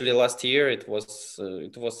especially last year it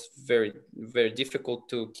was very, very difficult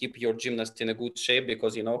to keep your gymnast in a good shape,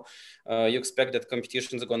 because you expect that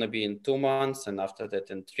competitions are going to be in 2 months, and after that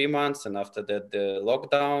in 3 months, and after that the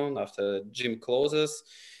lockdown, after gym closes,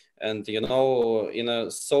 and in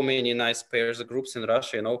so many nice pairs groups in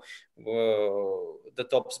Russia, the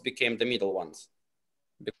tops became the middle ones,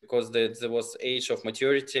 because there was age of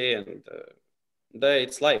maturity, and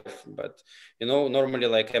it's life. But normally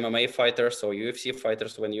like MMA fighters or UFC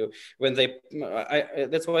fighters,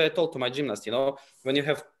 that's why I told to my gymnast, when you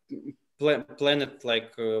have planned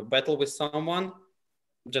like battle with someone,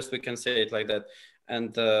 just we can say it like that,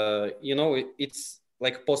 and it's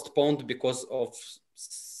like postponed because of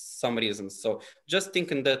some reasons. So just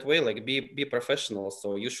think in that way, like be professional.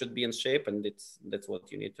 So you should be in shape, and that's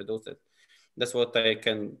what you need to do. That's what I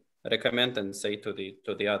can recommend and say to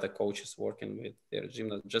the other coaches working with their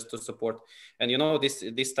gymnast, just to support. And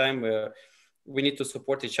this time we need to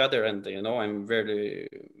support each other, and I'm very,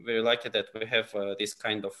 very lucky that we have this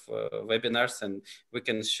kind of webinars, and we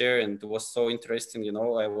can share. And it was so interesting.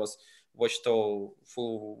 I was watched all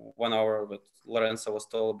full 1 hour, but Lourenco was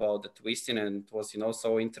told about the twisting, and it was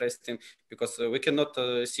so interesting, because we cannot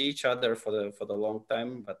see each other for the long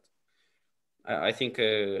time. But I think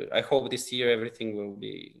I hope this year everything will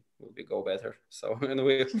go better. So and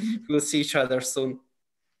we'll see each other soon.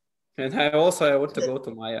 And I want to go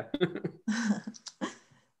to Maya.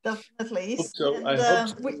 Definitely. So I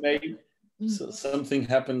hope maybe something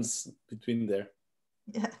happens between there.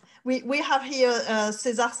 Yeah, we have here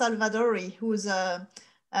Cesar Salvadori, who's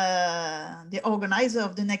the organizer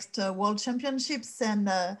of the next World Championships, and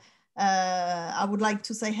I would like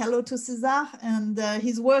to say hello to Cesar, and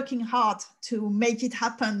he's working hard to make it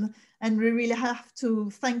happen. And we really have to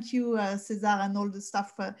thank you, Cesar, and all the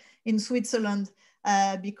staff in Switzerland,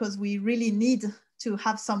 because we really need to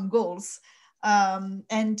have some goals.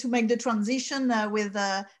 And to make the transition with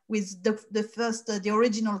the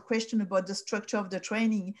original question about the structure of the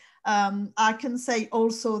training, I can say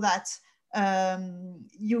also that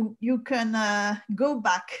you can go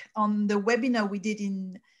back on the webinar we did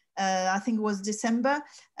in I think it was December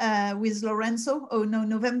with Lourenco. Oh no,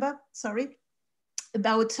 November. Sorry,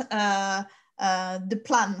 about the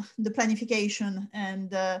planification,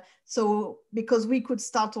 and so because we could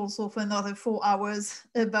start also for another 4 hours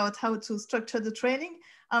about how to structure the training.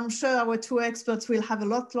 I'm sure our 2 experts will have a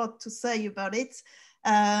lot to say about it.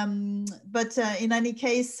 But in any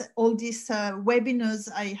case, all these webinars,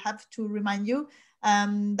 I have to remind you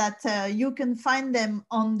that you can find them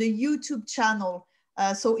on the YouTube channel.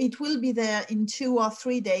 So it will be there in 2 or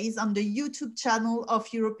 3 days on the YouTube channel of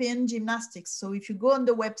European Gymnastics. So if you go on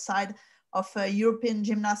the website of European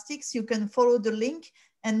Gymnastics. You can follow the link,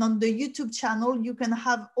 and on the YouTube channel, you can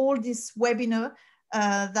have all these webinars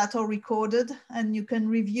that are recorded, and you can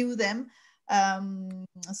review them.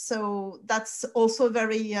 So that's also a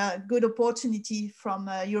very good opportunity from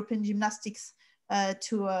European Gymnastics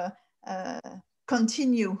to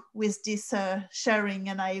continue with this sharing.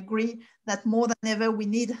 And I agree that more than ever, we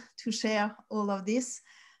need to share all of this.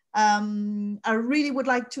 I really would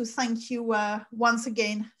like to thank you once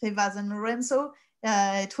again, Revaz and Lourenco.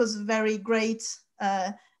 It was a very great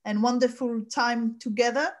and wonderful time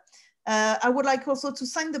together. I would like also to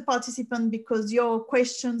thank the participants, because your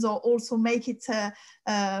questions are also make it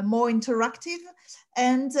more interactive.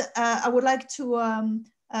 And I would like to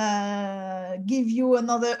give you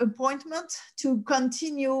another appointment to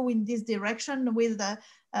continue in this direction with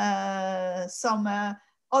some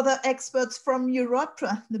other experts from Europe,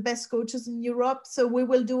 the best coaches in Europe. So we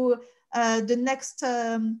will do the next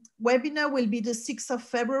webinar will be the 6th of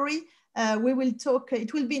February. We will talk,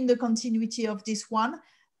 it will be in the continuity of this one,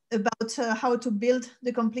 about how to build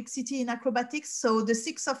the complexity in acrobatics. So the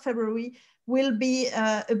 6th of February will be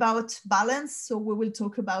about balance. So we will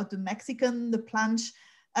talk about the Mexican, the planche,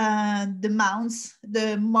 the mounts,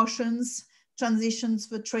 the motions, transitions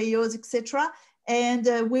for trios, etc.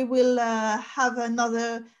 And we will have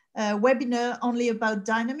another webinar only about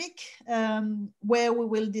dynamic, where we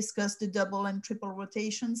will discuss the double and triple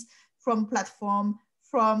rotations from platform,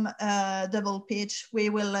 from double pitch. We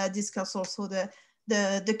will discuss also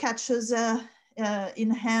the catches in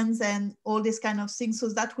hands and all this kind of things. So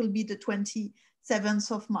that will be the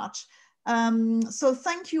 27th of March. So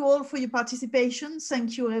thank you all for your participation.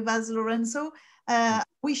 Thank you, Revaz, Lourenco.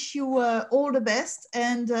 Wish you all the best,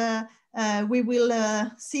 and we will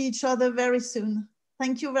see each other very soon.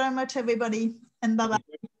 Thank you very much, everybody, and bye-bye.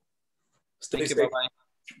 Stay safe.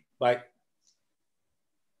 Bye.